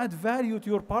you to add value to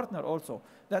your partner also.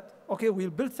 That, okay,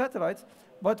 we'll build satellites,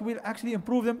 but we'll actually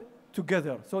improve them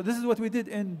together. So this is what we did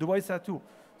in Dubai Sat-2.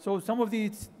 So some of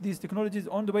these technologies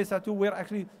on Dubai Sat-2 were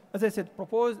actually, as I said,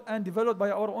 proposed and developed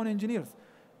by our own engineers.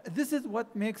 This is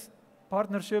what makes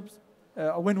partnerships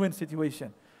a win-win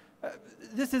situation.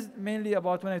 This is mainly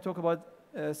about when I talk about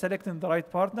selecting the right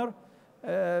partner.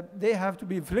 They have to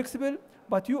be flexible,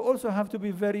 but you also have to be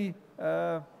very,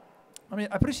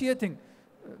 appreciating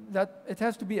that it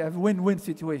has to be a win-win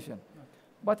situation.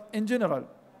 But in general,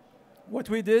 what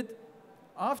we did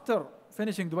after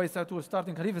finishing Dubai Sat-2,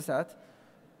 starting Khalifa Sat,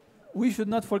 we should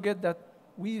not forget that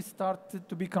we started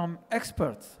to become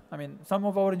experts. I mean, some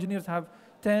of our engineers have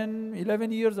 10,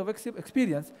 11 years of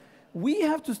experience. We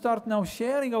have to start now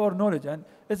sharing our knowledge, and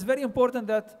it's very important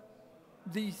that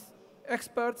these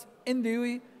experts in the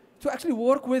UAE to actually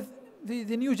work with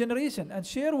the new generation and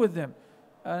share with them.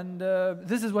 And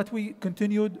this is what we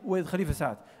continued with Khalifa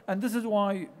Sat. And this is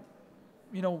why,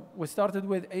 you know, we started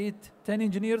with 8, 10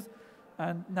 engineers,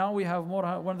 and now we have more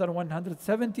than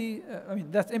 170.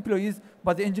 That's employees,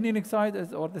 but the engineering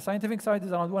side or the scientific side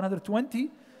is around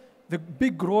 120. The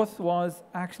big growth was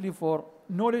actually for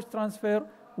knowledge transfer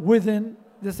within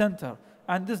the center.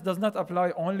 And this does not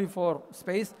apply only for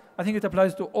space. I think it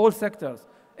applies to all sectors.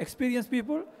 Experienced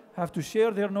people have to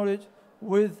share their knowledge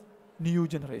with new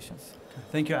generations.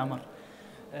 Thank you, Amar.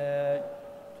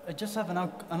 I just have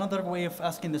another way of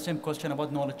asking the same question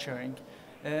about knowledge sharing.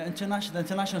 The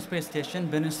International Space Station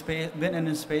been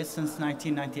in space since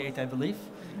 1998, I believe,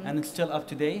 and it's still up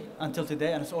to date until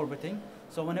today, and it's orbiting.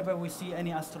 So whenever we see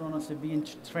any astronauts being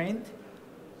trained,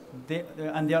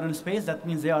 and they are in space, that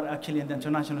means they are actually in the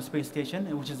International Space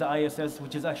Station, which is the ISS,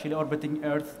 which is actually orbiting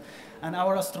Earth. And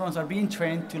our astronauts are being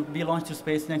trained to be launched to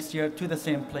space next year to the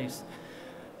same place.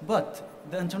 But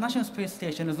the International Space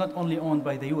Station is not only owned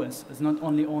by the US, it's not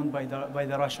only owned by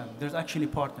the Russian. There's actually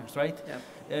partners, right? Yep.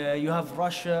 You have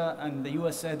Russia and the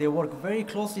USA, they work very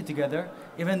closely together,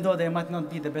 even though they might not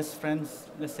be the best friends,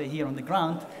 let's say, here on the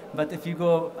ground. But if you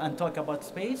go and talk about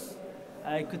space,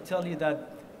 I could tell you that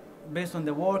based on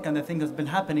the work and the thing that's been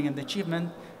happening and the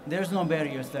achievement, there's no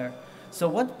barriers there. So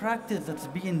what practice that's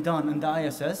being done in the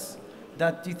ISS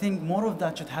that you think more of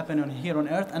that should happen here on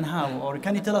Earth, and how? Or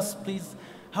can you tell us, please,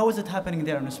 how is it happening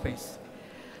there in space?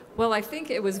 Well, I think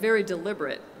it was very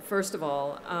deliberate, first of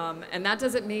all. And that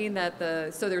doesn't mean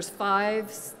that so there's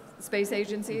 5 space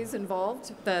agencies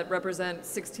involved that represent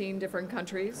 16 different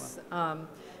countries. Wow.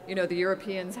 You know, the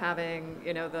Europeans having,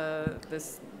 you know,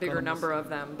 this bigger number of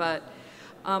them. But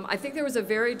I think there was a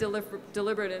very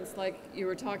deliberate, it's like you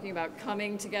were talking about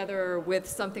coming together with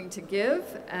something to give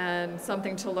and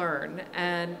something to learn.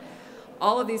 And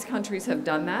all of these countries have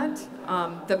done that.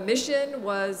 The mission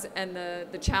was, and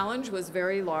the challenge was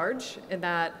very large in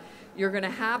that you're going to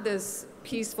have this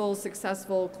peaceful,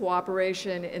 successful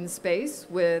cooperation in space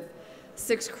with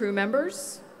 6 crew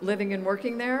members living and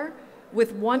working there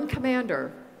with 1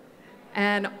 commander.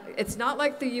 And it's not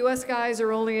like the US guys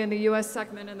are only in the US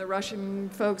segment and the Russian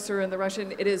folks are in the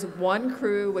Russian. It is 1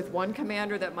 crew with 1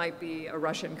 commander that might be a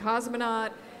Russian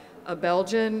cosmonaut, a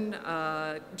Belgian,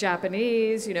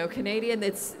 Japanese, you know, Canadian.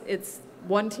 It's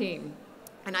 1 team.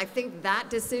 And I think that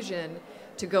decision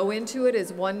to go into it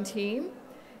as 1 team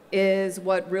is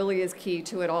what really is key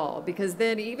to it all. Because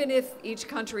then even if each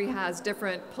country has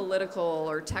different political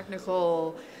or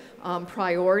technical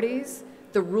priorities,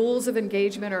 the rules of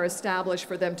engagement are established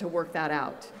for them to work that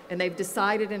out. And they've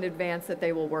decided in advance that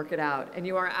they will work it out. And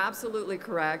you are absolutely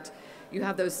correct. You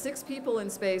have those 6 people in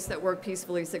space that work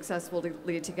peacefully,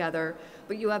 successfully together,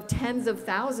 but you have tens of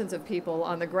thousands of people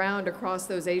on the ground across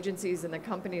those agencies and the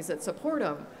companies that support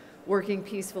them working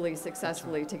peacefully,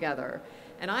 successfully together.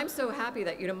 And I'm so happy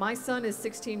that, you know, my son is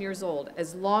 16 years old.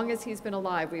 As long as he's been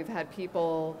alive, we've had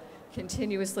people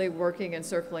continuously working and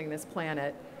circling this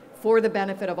planet for the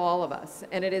benefit of all of us.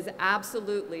 And it is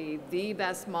absolutely the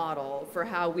best model for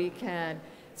how we can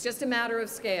It's just a matter of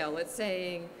scale. It's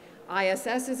saying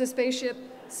ISS is a spaceship,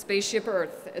 spaceship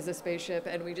Earth is a spaceship,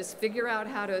 and we just figure out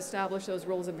how to establish those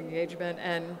rules of engagement,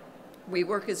 and we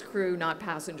work as crew, not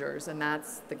passengers, and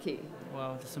that's the key.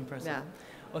 Wow, that's impressive.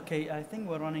 Yeah. Okay, I think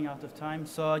we're running out of time,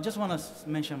 so I just want to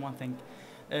mention one thing.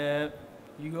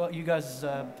 You guys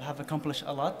have accomplished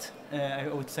a lot, I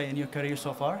would say, in your career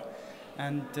so far,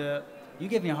 and you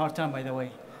gave me a hard time, by the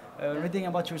way. Reading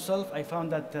about yourself, I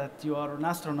found that you are an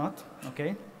astronaut,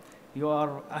 okay? You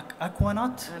are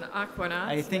aquanaut. An aquanaut.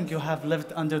 I think you have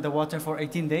lived under the water for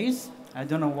 18 days. I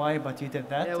don't know why, but you did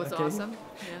that. That was okay? awesome.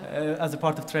 Yeah. As a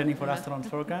part of training for astronaut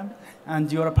program.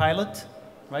 And you're a pilot,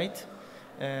 right?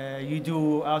 You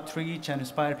do outreach and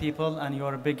inspire people, and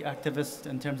you're a big activist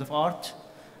in terms of art.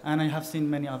 And I have seen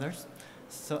many others.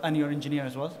 So, and you're an engineer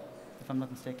as well, if I'm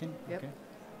not mistaken. Yep. Okay.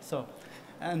 So,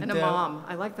 and a mom.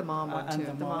 I like the mom one too.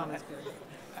 The mom is good.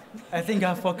 I think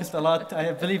I've focused a lot.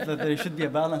 I believe that there should be a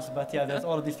balance, but yeah, there's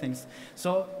all of these things.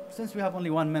 So since we have only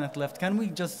 1 minute left, can we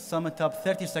just sum it up,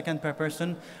 30 seconds per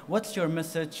person? What's your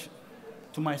message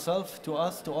to myself, to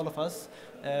us, to all of us?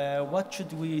 What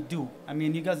should we do? I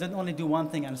mean, you guys didn't only do one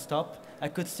thing and stop. I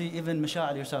could see even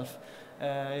Masha'al yourself.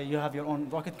 You have your own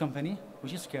rocket company,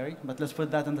 which is scary, but let's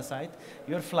put that on the side.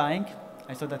 You're flying.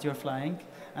 I saw that you're flying,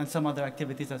 and some other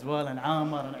activities as well, and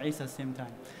Amar and Isa at the same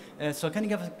time. So can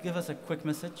you give us a quick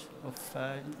message of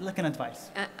like an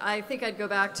advice? I think I'd go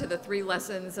back to the 3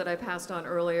 lessons that I passed on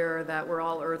earlier, that we're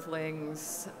all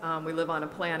earthlings, we live on a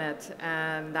planet,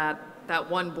 and that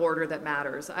one border that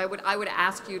matters. I would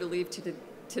ask you to leave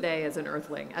today as an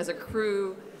earthling, as a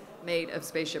crew mate of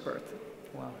Spaceship Earth.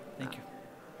 Wow, thank you.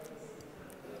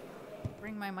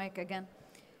 Bring my mic again.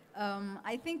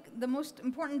 I think the most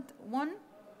important one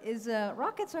is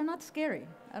rockets are not scary.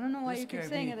 I don't know why you keep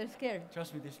saying they're scary.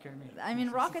 Trust me, they scare me. I mean,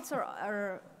 rockets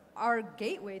are our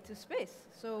gateway to space,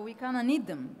 so we kind of need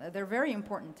them. They're very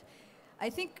important. I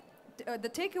think the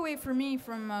takeaway for me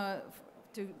from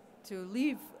to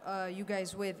leave you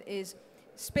guys with is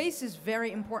space is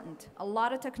very important. A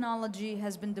lot of technology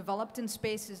has been developed in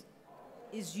space,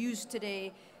 is used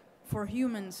today for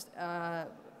humans,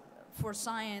 for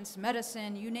science,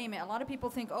 medicine, you name it. A lot of people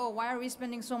think, oh, why are we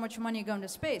spending so much money going to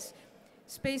space?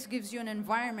 Space gives you an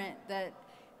environment that,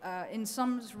 in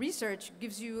some research,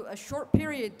 gives you a short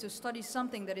period to study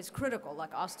something that is critical,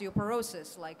 like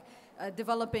osteoporosis, like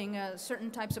developing certain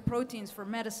types of proteins for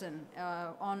medicine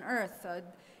on Earth.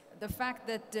 The fact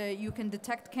that you can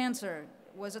detect cancer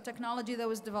was a technology that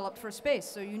was developed for space.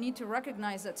 So you need to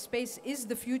recognize that space is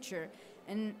the future,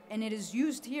 and it is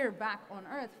used here back on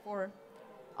Earth for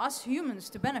us humans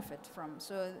to benefit from.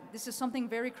 So this is something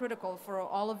very critical for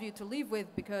all of you to leave with,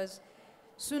 because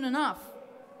soon enough,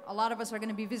 a lot of us are going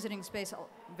to be visiting space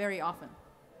very often.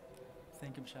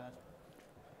 Thank you, Masha'al.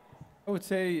 I would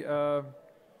say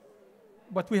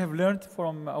what we have learned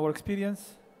from our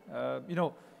experience, you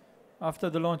know, after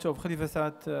the launch of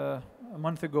Khalifasat a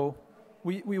month ago,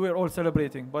 we were all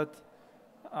celebrating, but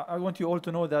I want you all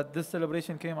to know that this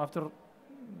celebration came after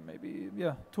maybe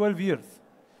 12 years.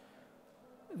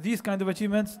 These kind of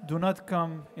achievements do not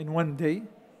come in one day.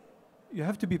 You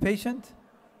have to be patient,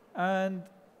 and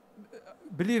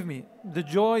believe me, the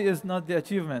joy is not the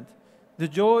achievement. The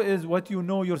joy is what you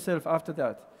know yourself after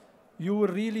that. You will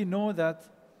really know that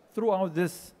throughout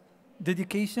this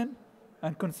dedication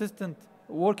and consistent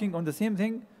working on the same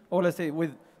thing, or let's say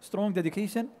with strong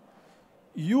dedication,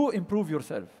 you improve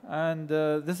yourself. And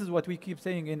this is what we keep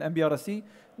saying in MBRC.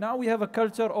 Now we have a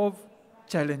culture of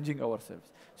challenging ourselves.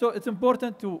 So it's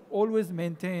important to always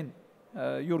maintain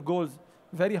your goals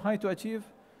very high to achieve,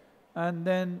 and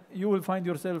then you will find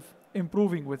yourself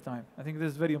improving with time. I think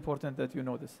this is very important that you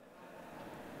know this.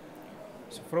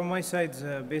 So from my side,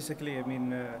 basically, I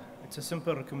mean, it's a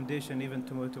simple recommendation even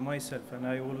to myself, and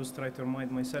I always try to remind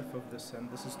myself of this,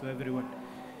 and this is to everyone.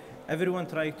 Everyone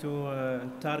try to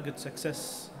target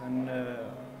success, and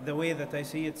the way that I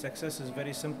see it, success is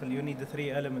very simple. You need the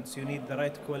 3 elements. You need the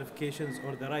right qualifications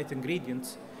or the right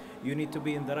ingredients. You need to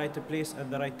be in the right place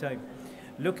at the right time.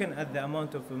 Looking at the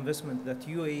amount of investment that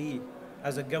UAE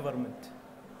as a government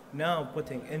now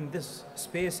putting in this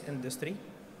space industry,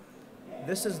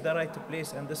 this is the right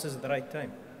place and this is the right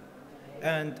time.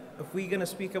 And if we're going to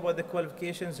speak about the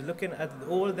qualifications, looking at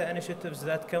all the initiatives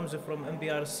that comes from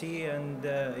MBRC and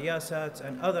YASAT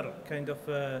and other kind of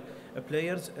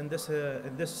players in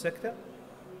this sector,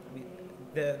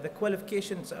 the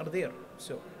qualifications are there.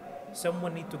 So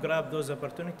someone need to grab those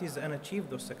opportunities and achieve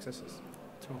those successes.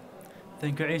 True.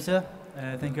 Thank you, Isa.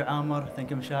 Thank you, Amar.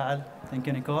 Thank you, Masha'al. Thank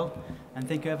you, Nicole. And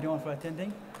thank you, everyone, for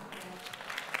attending.